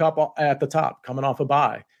got Cooper Kupp at the top, coming off a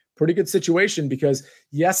bye. Pretty good situation because,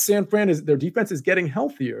 yes, San Fran, their defense is getting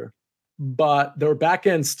healthier, but their back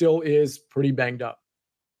end still is pretty banged up.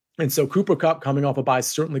 And so Cooper Kupp coming off a bye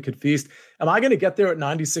certainly could feast. Am I going to get there at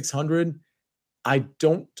 9,600? I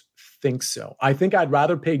don't think so. I think I'd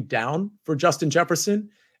rather pay down for Justin Jefferson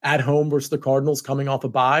at home versus the Cardinals coming off a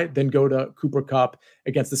bye than go to Cooper Kupp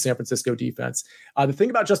against the San Francisco defense. The thing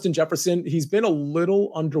about Justin Jefferson, he's been a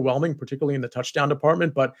little underwhelming, particularly in the touchdown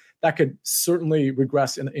department, but that could certainly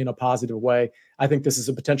regress in a positive way. I think this is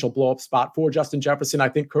a potential blow-up spot for Justin Jefferson. I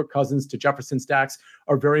think Kirk Cousins to Jefferson stacks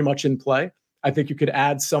are very much in play. I think you could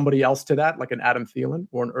add somebody else to that, like an Adam Thielen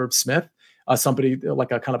or an Herb Smith, somebody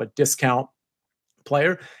like a kind of a discount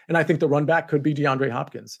player. And I think the run back could be DeAndre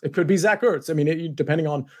Hopkins. It could be Zach Ertz. I mean, depending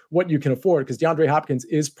on what you can afford, because DeAndre Hopkins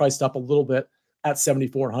is priced up a little bit at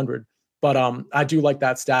 7,400. But I do like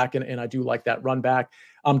that stack, and I do like that run back.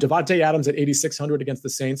 Devontae Adams at 8,600 against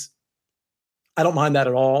the Saints. I don't mind that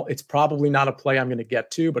at all. It's probably not a play I'm going to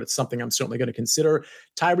get to, but it's something I'm certainly going to consider.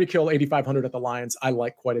 Tyreek Hill, 8,500 at the Lions. I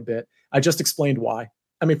like quite a bit. I just explained why.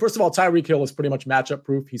 I mean, first of all, Tyreek Hill is pretty much matchup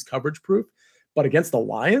proof. He's coverage proof. But against the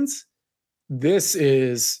Lions, This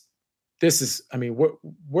is, I mean,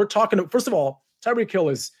 we're talking, first of all, Tyreek Hill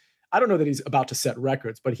is, I don't know that he's about to set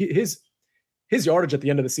records, but his yardage at the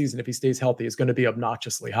end of the season, if he stays healthy, is going to be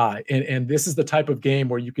obnoxiously high. And this is the type of game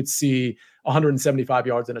where you could see 175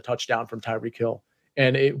 yards and a touchdown from Tyreek Hill.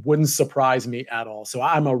 And it wouldn't surprise me at all. So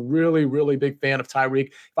I'm a really, really big fan of Tyreek.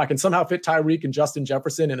 If I can somehow fit Tyreek and Justin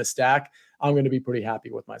Jefferson in a stack, I'm going to be pretty happy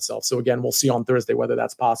with myself. So again, we'll see on Thursday whether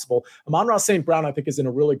that's possible. Amon-Ra St. Brown, I think, is in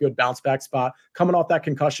a really good bounce back spot, coming off that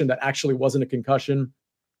concussion that actually wasn't a concussion.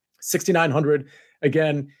 6,900.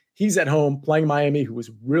 Again, he's at home playing Miami, who was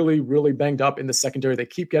really, really banged up in the secondary. They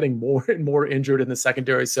keep getting more and more injured in the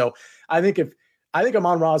secondary. So I think if I think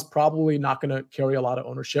Amon-Ra is probably not going to carry a lot of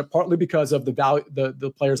ownership, partly because of the value,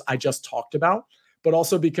 the players I just talked about, but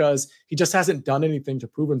also because he just hasn't done anything to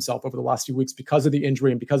prove himself over the last few weeks because of the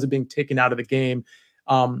injury and because of being taken out of the game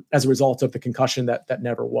as a result of the concussion that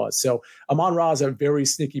never was. So Amon-Ra is a very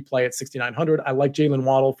sneaky play at 6,900. I like Jalen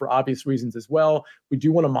Waddle for obvious reasons as well. We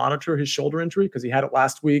do want to monitor his shoulder injury because he had it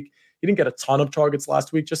last week. He didn't get a ton of targets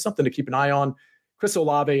last week, just something to keep an eye on. Chris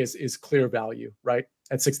Olave is clear value, right?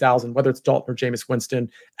 At 6,000, whether it's Dalton or Jameis Winston.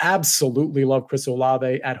 Absolutely love Chris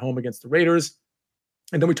Olave at home against the Raiders.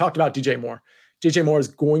 And then we talked about DJ Moore. DJ Moore is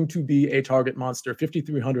going to be a target monster.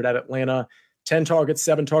 5,300 at Atlanta. 10 targets,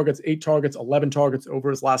 7 targets, 8 targets, 11 targets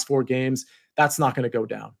over his last 4 games. That's not going to go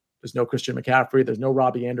down. There's no Christian McCaffrey. There's no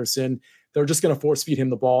Robbie Anderson. They're just going to force feed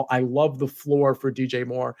him the ball. I love the floor for DJ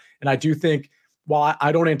Moore. And I do think, while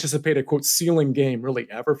I don't anticipate a, quote, ceiling game really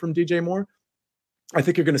ever from DJ Moore, I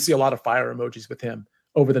think you're going to see a lot of fire emojis with him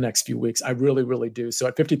over the next few weeks. I really, really do. So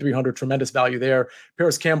at 5,300, tremendous value there.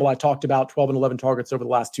 Paris Campbell, I talked about 12 and 11 targets over the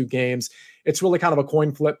last 2 games. It's really kind of a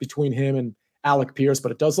coin flip between him and Alec Pierce,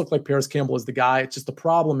 but it does look like Paris Campbell is the guy. It's just the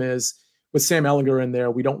problem is with Sam Ehlinger in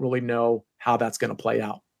there, we don't really know how that's going to play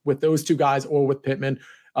out with those 2 guys or with Pittman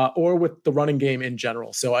or with the running game in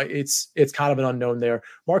general. So it's kind of an unknown there.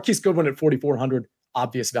 Marquise Goodwin at 4,400.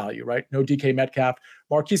 Obvious value, right? No DK Metcalf.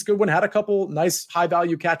 Marquise Goodwin had a couple nice high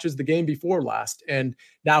value catches the game before last, and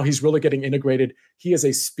now he's really getting integrated. He is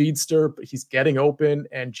a speedster, but he's getting open,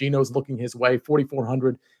 and Geno's looking his way.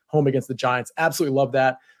 4,400 home against the Giants. Absolutely love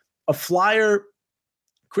that. A flyer,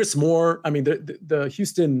 Chris Moore. I mean, the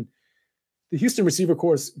Houston receiver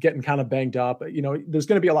core is getting kind of banged up. You know, there's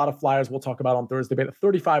going to be a lot of flyers we'll talk about on Thursday, but at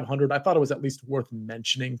 3,500, I thought it was at least worth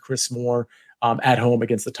mentioning Chris Moore at home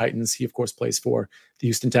against the Titans. He, of course, plays for the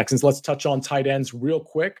Houston Texans. Let's touch on tight ends real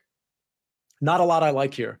quick. Not a lot I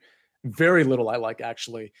like here. Very little I like,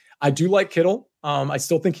 actually. I do like Kittle. I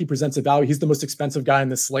still think he presents a value. He's the most expensive guy in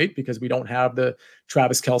this slate because we don't have the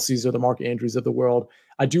Travis Kelce's or the Mark Andrews of the world.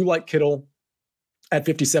 I do like Kittle at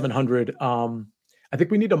 5,700. I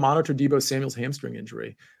think we need to monitor Deebo Samuel's hamstring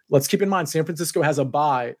injury. Let's keep in mind, San Francisco has a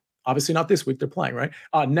bye. Obviously not this week. They're playing, right?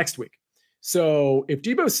 Next week. So if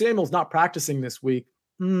Deebo Samuel's not practicing this week,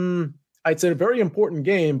 it's a very important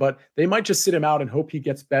game, but they might just sit him out and hope he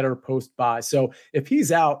gets better post-bye. So if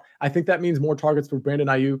he's out, I think that means more targets for Brandon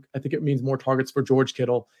Ayuk. I think it means more targets for George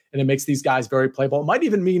Kittle, and it makes these guys very playable. It might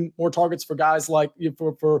even mean more targets for guys like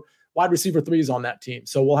for wide receiver 3s on that team.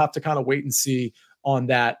 So we'll have to kind of wait and see on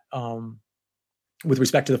that with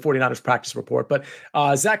respect to the 49ers practice report. But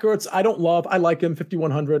Zach Ertz, I don't love. I like him,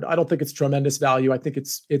 5,100. I don't think it's tremendous value. I think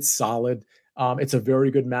it's solid. It's a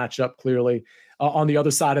very good matchup, clearly. On the other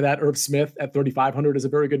side of that, Irv Smith at 3,500 is a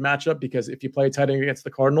very good matchup because if you play tight end against the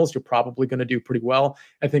Cardinals, you're probably going to do pretty well.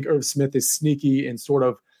 I think Irv Smith is sneaky in sort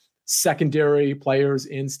of secondary players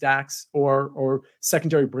in stacks or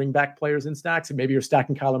secondary bring back players in stacks. And maybe you're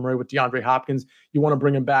stacking Kyler Murray with DeAndre Hopkins. You want to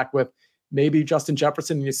bring him back with maybe Justin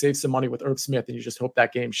Jefferson, and you save some money with Irv Smith, and you just hope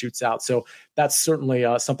that game shoots out. So that's certainly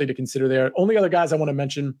something to consider there. Only other guys I want to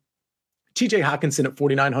mention, TJ Hawkinson at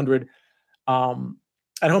 4,900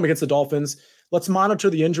 at home against the Dolphins. Let's monitor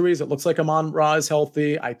the injuries. It looks like Amon-Ra is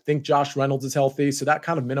healthy. I think Josh Reynolds is healthy. So that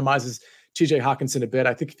kind of minimizes TJ Hawkinson a bit.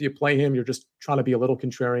 I think if you play him, you're just trying to be a little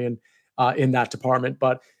contrarian in that department.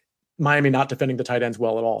 But Miami not defending the tight ends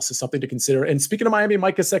well at all. So something to consider. And speaking of Miami,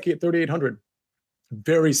 Mike Gesicki at 3,800.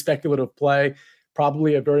 Very speculative play.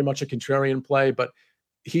 Probably a very much a contrarian play. But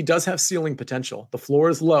he does have ceiling potential. The floor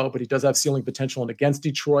is low, but he does have ceiling potential. And against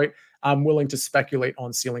Detroit, I'm willing to speculate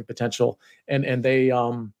on ceiling potential. And they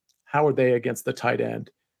how are they against the tight end?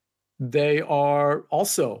 They are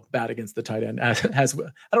also bad against the tight end. As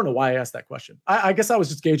I don't know why I asked that question. I guess I was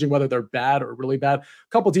just gauging whether they're bad or really bad. A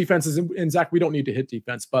couple defenses, and Zach, we don't need to hit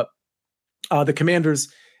defense, but the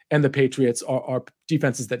Commanders and the Patriots are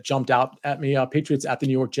defenses that jumped out at me. Patriots at the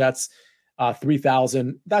New York Jets,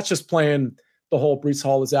 3,000. That's just playing the whole Breece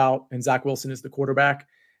Hall is out and Zach Wilson is the quarterback.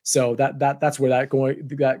 So that's where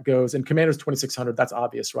that goes. And Commanders 2,600. That's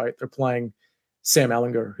obvious, right? They're playing Sam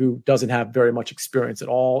Ehlinger, who doesn't have very much experience at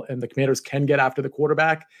all. And the Commanders can get after the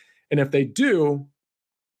quarterback. And if they do,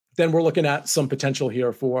 then we're looking at some potential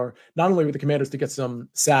here for not only with the Commanders to get some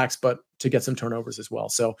sacks, but to get some turnovers as well.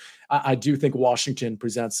 So I do think Washington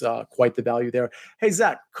presents quite the value there. Hey,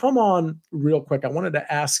 Zach, come on real quick. I wanted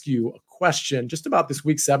to ask you a question just about this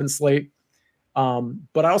Week 7 slate.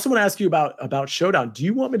 But I also want to ask you about Showdown. Do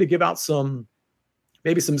you want me to give out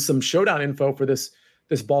maybe some Showdown info for this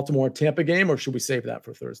Baltimore Tampa game, or should we save that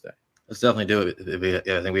for Thursday? Let's definitely do it.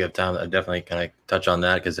 I think we have time to definitely kind of touch on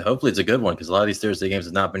that because hopefully it's a good one because a lot of these Thursday games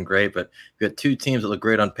have not been great, but we got two teams that look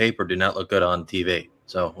great on paper, do not look good on TV.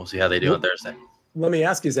 So we'll see how they do on Thursday. Let me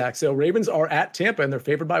ask you, Zach. So Ravens are at Tampa and they're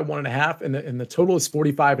favored by 1.5, and the total is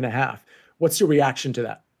 45.5. What's your reaction to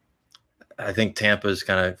that? I think Tampa's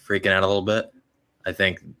kind of freaking out a little bit. I don't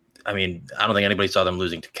think anybody saw them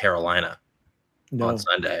losing to Carolina on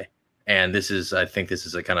Sunday. And I think this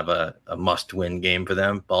is a kind of a must-win game for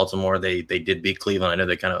them. Baltimore, they did beat Cleveland. I know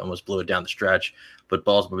they kind of almost blew it down the stretch, but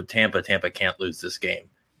Tampa can't lose this game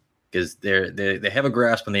because they have a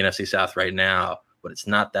grasp on the NFC South right now, but it's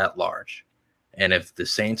not that large. And if the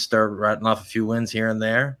Saints start writing off a few wins here and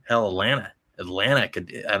there, hell, Atlanta could,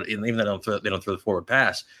 even though they don't throw the forward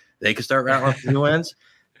pass, they could start rattling off a few wins.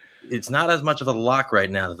 It's not as much of a lock right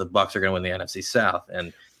now that the Bucs are going to win the NFC South,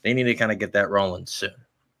 and they need to kind of get that rolling soon.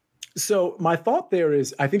 So my thought there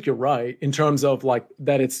is, I think you're right in terms of like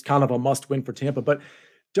that it's kind of a must win for Tampa, but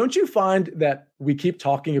don't you find that we keep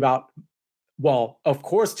talking about, well, of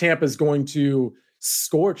course, Tampa is going to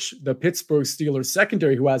scorch the Pittsburgh Steelers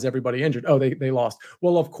secondary who has everybody injured. Oh, they lost.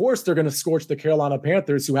 Well, of course, they're going to scorch the Carolina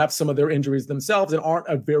Panthers who have some of their injuries themselves and aren't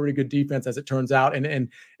a very good defense as it turns out.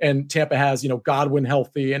 And Tampa has, Godwin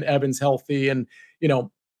healthy and Evans healthy and,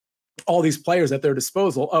 all these players at their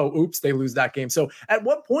disposal. Oh, oops, they lose that game. So at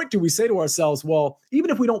what point do we say to ourselves, well, even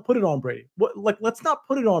if we don't put it on Brady, let's not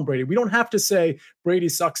put it on Brady. We don't have to say Brady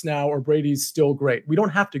sucks now or Brady's still great. We don't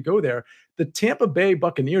have to go there. The Tampa Bay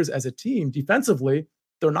Buccaneers as a team, defensively,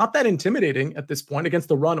 they're not that intimidating at this point against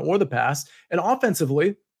the run or the pass. And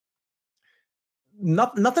offensively,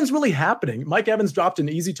 nothing's really happening. Mike Evans dropped an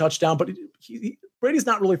easy touchdown, but Brady's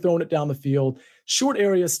not really throwing it down the field, short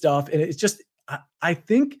area stuff. And it's just, I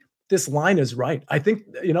think this line is right. I think,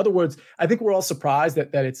 in other words, I think we're all surprised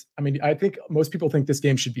that it's, I think most people think this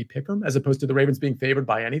game should be pick 'em as opposed to the Ravens being favored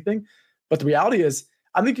by anything. But the reality is,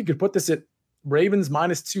 I think you could put this at Ravens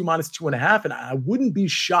 -2, -2.5, and I wouldn't be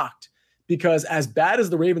shocked because as bad as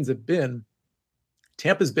the Ravens have been,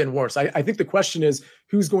 Tampa's been worse. I think the question is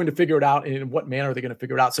who's going to figure it out and in what manner are they going to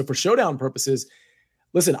figure it out? So for showdown purposes,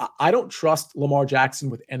 listen, I don't trust Lamar Jackson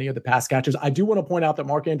with any of the pass catchers. I do want to point out that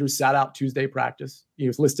Mark Andrews sat out Tuesday practice. He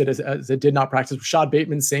was listed as it did not practice. Rashad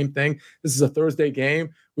Bateman, same thing. This is a Thursday game.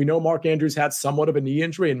 We know Mark Andrews had somewhat of a knee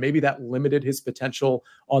injury, and maybe that limited his potential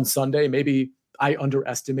on Sunday. Maybe I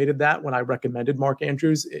underestimated that when I recommended Mark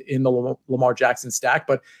Andrews in the Lamar Jackson stack,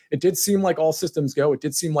 but it did seem like all systems go. It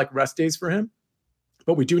did seem like rest days for him,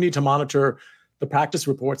 but we do need to monitor the practice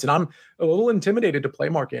reports. And I'm a little intimidated to play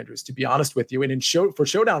Mark Andrews, to be honest with you. And for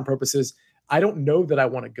showdown purposes, I don't know that I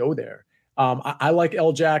want to go there. I like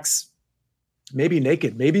L-Jax maybe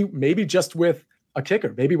naked, maybe just with a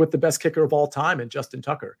kicker, maybe with the best kicker of all time in Justin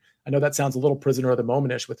Tucker. I know that sounds a little prisoner of the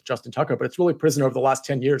moment-ish with Justin Tucker, but it's really prisoner of the last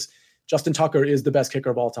 10 years. Justin Tucker is the best kicker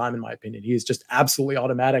of all time, in my opinion. He is just absolutely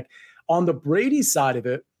automatic. On the Brady side of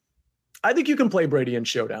it, I think you can play Brady in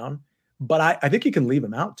showdown. But I think you can leave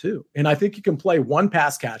him out too. And I think you can play one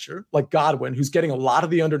pass catcher like Godwin, who's getting a lot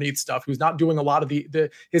of the underneath stuff, who's not doing a lot of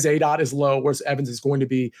his ADOT is low, whereas Evans is going to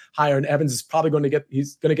be higher. And Evans is probably going to get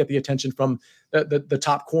the attention from the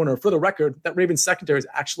top corner. For the record, that Ravens secondary is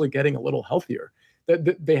actually getting a little healthier.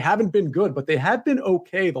 They haven't been good, but they have been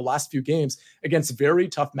okay the last few games against very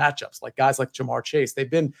tough matchups, like guys like Jamar Chase. They've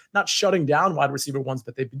been not shutting down wide receiver ones,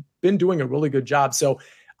 but they've been doing a really good job. So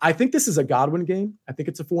I think this is a Godwin game. I think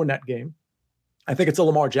it's a Fournette game. I think it's a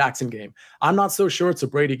Lamar Jackson game. I'm not so sure it's a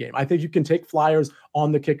Brady game. I think you can take flyers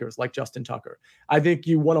on the kickers like Justin Tucker. I think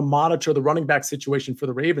you want to monitor the running back situation for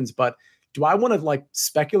the Ravens, but do I want to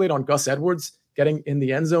speculate on Gus Edwards getting in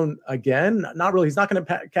the end zone again? Not really. He's not going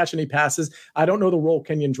to catch any passes. I don't know the role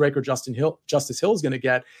Kenyon Drake or Justice Hill is going to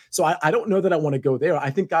get. So I don't know that I want to go there. I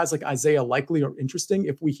think guys like Isaiah Likely are interesting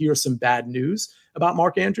if we hear some bad news about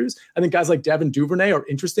Mark Andrews. I think guys like Devin Duvernay are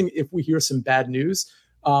interesting if we hear some bad news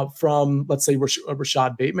from, let's say,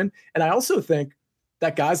 Rashad Bateman. And I also think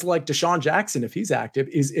that guys like Deshaun Jackson, if he's active,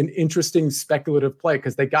 is an interesting speculative play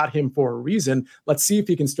because they got him for a reason. Let's see if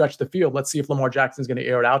he can stretch the field. Let's see if Lamar Jackson's going to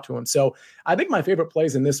air it out to him. So I think my favorite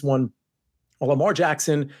plays in this one are Lamar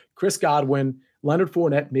Jackson, Chris Godwin, Leonard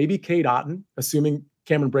Fournette, maybe Cade Otton, assuming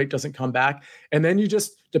Cameron Brate doesn't come back. And then you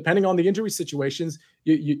just, depending on the injury situations,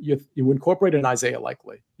 you incorporate an Isaiah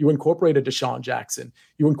Likely. You incorporate a Deshaun Jackson.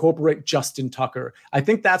 You incorporate Justin Tucker. I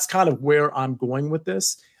think that's kind of where I'm going with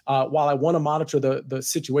this. While I want to monitor the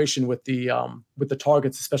situation with the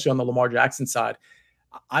targets, especially on the Lamar Jackson side,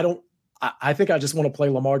 I think I just want to play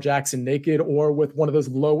Lamar Jackson naked or with one of those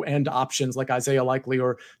low end options like Isaiah Likely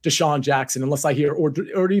or Deshaun Jackson, unless I hear,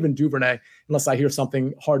 or even Duvernay, unless I hear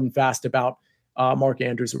something hard and fast about Mark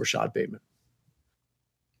Andrews or Rashad Bateman.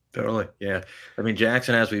 Totally. Yeah. I mean,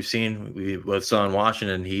 Jackson, as we've seen, we both saw in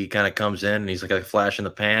Washington, he kind of comes in and he's like a flash in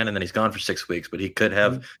the pan and then he's gone for 6 weeks, but he could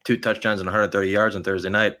have 2 touchdowns and 130 yards on Thursday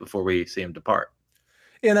night before we see him depart.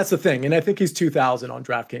 And that's the thing. And I think he's 2,000 on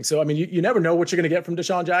DraftKings. So, I mean, you never know what you're going to get from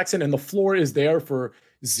Deshaun Jackson. And the floor is there for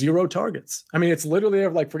 0 targets. I mean, it's literally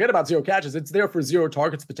like, forget about 0 catches. It's there for 0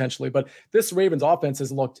 targets potentially. But this Ravens offense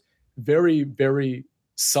has looked very, very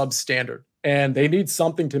substandard. And they need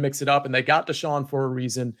something to mix it up. And they got Deshaun for a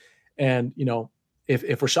reason. And, you know, if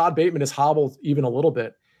Rashad Bateman is hobbled even a little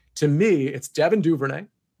bit, to me, it's Devin Duvernay,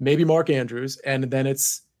 maybe Mark Andrews. And then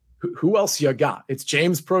it's, who else you got? It's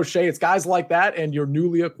James Prochet. It's guys like that, and your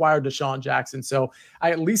newly acquired Deshaun Jackson. So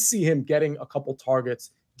I at least see him getting a couple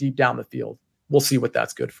targets deep down the field. We'll see what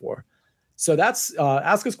that's good for. So that's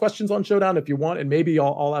ask us questions on Showdown if you want, and maybe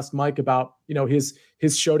I'll ask Mike about, you know, his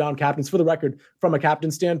Showdown captains. For the record, from a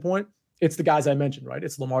captain standpoint, it's the guys I mentioned, right?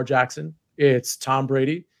 It's Lamar Jackson, it's Tom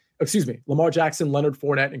Brady. Excuse me, Lamar Jackson, Leonard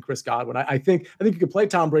Fournette, and Chris Godwin. I think you could play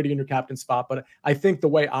Tom Brady in your captain spot, but I think the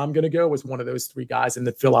way I'm going to go is one of those 3 guys and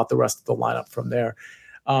then fill out the rest of the lineup from there.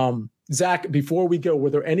 Zach, before we go,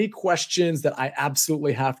 were there any questions that I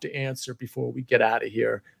absolutely have to answer before we get out of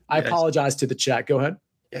here? I apologize to the chat. Go ahead.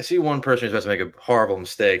 Yeah, I see one person who's about to make a horrible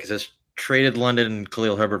mistake. It says traded London and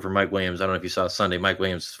Khalil Herbert for Mike Williams. I don't know if you saw Sunday. Mike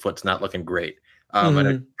Williams' foot's not looking great. I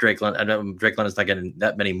know Drake London's not getting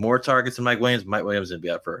that many more targets than Mike Williams. Mike Williams is going to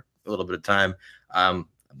be out for a little bit of time. I'm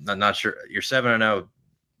not sure. You're 7-0.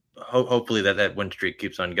 Hopefully that win streak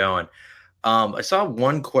keeps on going. I saw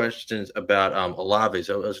one question about Olave.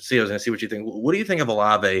 So I was going to see what you think. What do you think of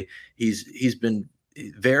Olave? He's been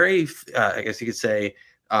very, I guess you could say,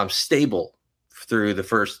 stable through the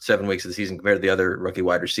first 7 weeks of the season compared to the other rookie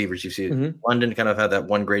wide receivers. You see London kind of had that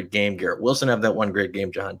one great game. Garrett Wilson have that one great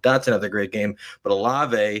game. Jahan Dotson have that great game. But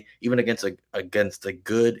Olave, even against a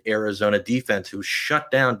good Arizona defense who shut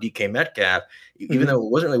down DK Metcalf, even though it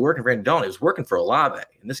wasn't really working for Andy Dalton, it was working for Olave.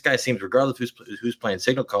 And this guy seems, regardless of who's playing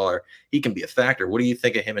signal caller, he can be a factor. What do you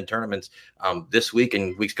think of him in tournaments this week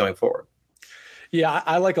and weeks going forward? Yeah,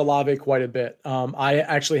 I like Olave quite a bit. I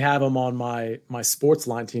actually have him on my sports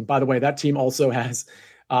line team. By the way, that team also has,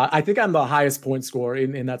 I think I'm the highest point scorer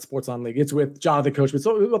in that sports line league. It's with Jonathan Coach, with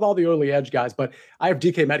all the early edge guys, but I have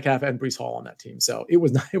DK Metcalf and Breece Hall on that team. So it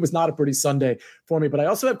was not a pretty Sunday for me, but I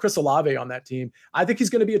also have Chris Olave on that team. I think he's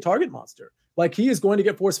going to be a target monster. Like, he is going to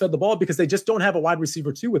get force fed the ball because they just don't have a wide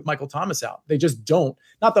receiver 2 with Michael Thomas out. They just don't.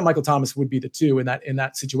 Not that Michael Thomas would be the 2 in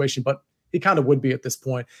that situation, but he kind of would be at this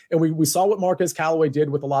point. And we saw what Marquez Callaway did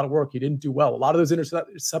with a lot of work. He didn't do well. A lot of those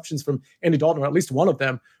interceptions from Andy Dalton, or at least one of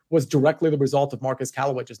them, was directly the result of Marquez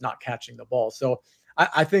Callaway just not catching the ball. So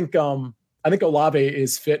I think Olave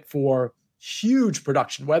is fit for huge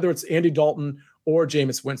production, whether it's Andy Dalton or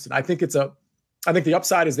Jameis Winston. I think the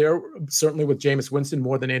upside is there, certainly with Jameis Winston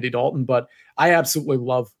more than Andy Dalton, but I absolutely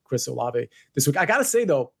love Chris Olave this week. I got to say,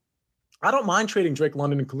 though, I don't mind trading Drake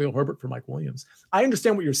London and Khalil Herbert for Mike Williams. I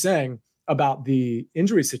understand what you're saying about the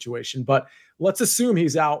injury situation, but let's assume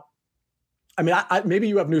he's out. I mean, maybe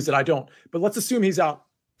you have news that I don't, but let's assume he's out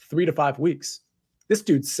 3 to 5 weeks. This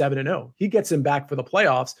dude's 7-0. He gets him back for the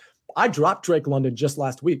playoffs. I dropped Drake London just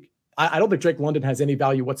last week. I don't think Drake London has any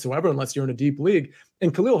value whatsoever unless you're in a deep league.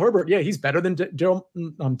 And Khalil Herbert, yeah, he's better than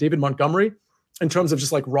David Montgomery in terms of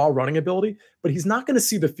just like raw running ability, but he's not going to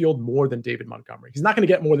see the field more than David Montgomery. He's not going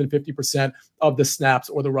to get more than 50% of the snaps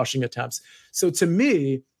or the rushing attempts. So to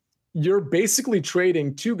me, you're basically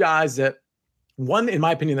trading 2 guys that, one, in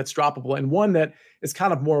my opinion, that's droppable, and one that is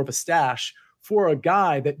kind of more of a stash for a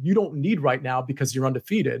guy that you don't need right now because you're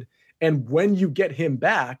undefeated. And when you get him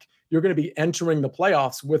back, you're going to be entering the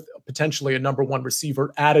playoffs with potentially a number 1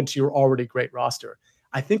 receiver added to your already great roster.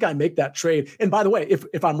 I think I make that trade. And by the way,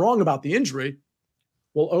 if I'm wrong about the injury,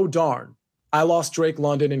 well, oh darn, I lost Drake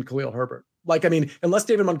London and Khalil Herbert. Like, I mean, unless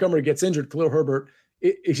David Montgomery gets injured, Khalil Herbert,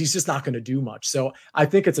 he's just not going to do much. So I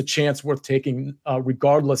think it's a chance worth taking,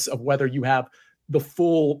 regardless of whether you have the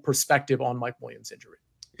full perspective on Mike Williams' injury.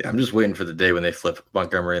 Yeah, I'm just waiting for the day when they flip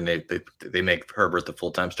Montgomery and they make Herbert the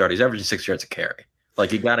full-time starter. He's averaging 6 yards a carry.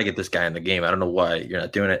 Like, you got to get this guy in the game. I don't know why you're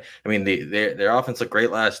not doing it. I mean, their offense looked great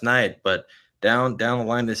last night, but down the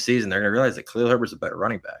line this season, they're going to realize that Khalil Herbert's a better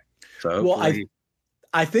running back. So, well,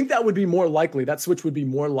 I think that would be more likely. That switch would be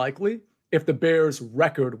more likely if the Bears'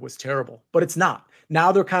 record was terrible, but it's not.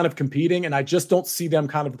 Now they're kind of competing, and I just don't see them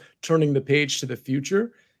kind of turning the page to the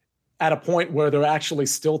future at a point where they're actually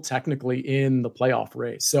still technically in the playoff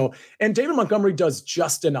race. So, and David Montgomery does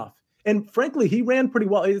just enough. And frankly, he ran pretty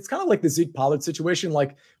well. It's kind of like the Zeke Pollard situation,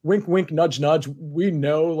 like wink, wink, nudge, nudge. We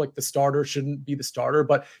know like the starter shouldn't be the starter,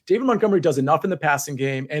 but David Montgomery does enough in the passing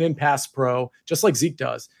game and in pass pro, just like Zeke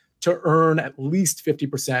does, to earn at least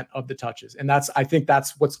 50% of the touches. And I think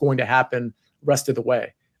that's what's going to happen rest of the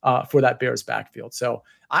way for that Bears backfield. So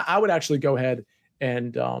I would actually go ahead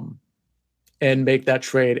and make that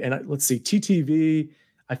trade. And let's see, TTV,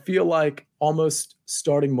 I feel like almost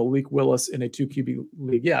starting Malik Willis in a 2 QB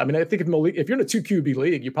league. Yeah, I mean, I think if you're in a 2 QB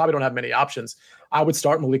league, you probably don't have many options. I would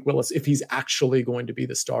start Malik Willis if he's actually going to be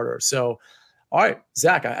the starter. So, all right,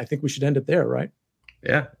 Zach, I think we should end it there, right?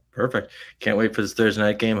 Yeah, perfect. Can't wait for this Thursday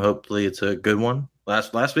night game. Hopefully it's a good one.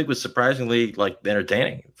 Last week was surprisingly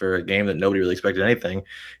entertaining for a game that nobody really expected anything.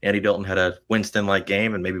 Andy Dalton had a Winston-like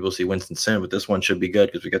game, and maybe we'll see Winston soon, but this one should be good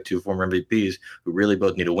because we got 2 former MVPs who really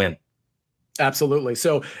both need a win. Absolutely.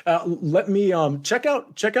 So let me check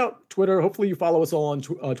out Twitter. Hopefully you follow us all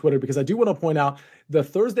on Twitter, because I do want to point out the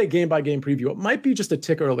Thursday game by game preview. It might be just a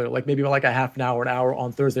tick earlier, like maybe like a half an hour, an hour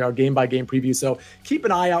on Thursday, our game by game preview. So keep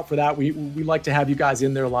an eye out for that. We like to have you guys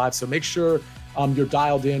in there live. So make sure you're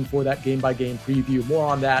dialed in for that game by game preview. More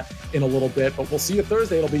on that in a little bit, but we'll see you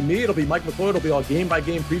Thursday. It'll be me. It'll be Mike McClure. It'll be our game by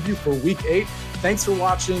game preview for week 8. Thanks for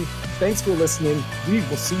watching. Thanks for listening. We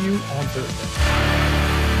will see you on Thursday.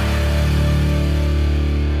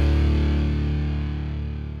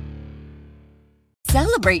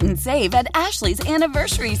 Celebrate and save at Ashley's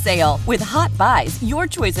Anniversary Sale. With Hot Buys, your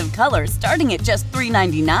choice of colors starting at just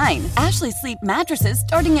 $3.99. Ashley Sleep mattresses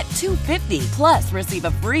starting at $2.50. Plus, receive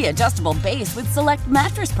a free adjustable base with select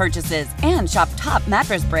mattress purchases. And shop top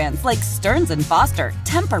mattress brands like Stearns & Foster,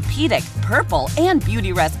 Tempur-Pedic, Purple, and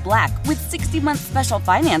Beautyrest Black with 60-month special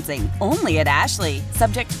financing. Only at Ashley.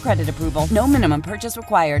 Subject to credit approval. No minimum purchase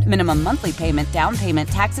required. Minimum monthly payment, down payment,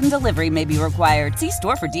 tax, and delivery may be required. See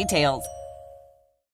store for details.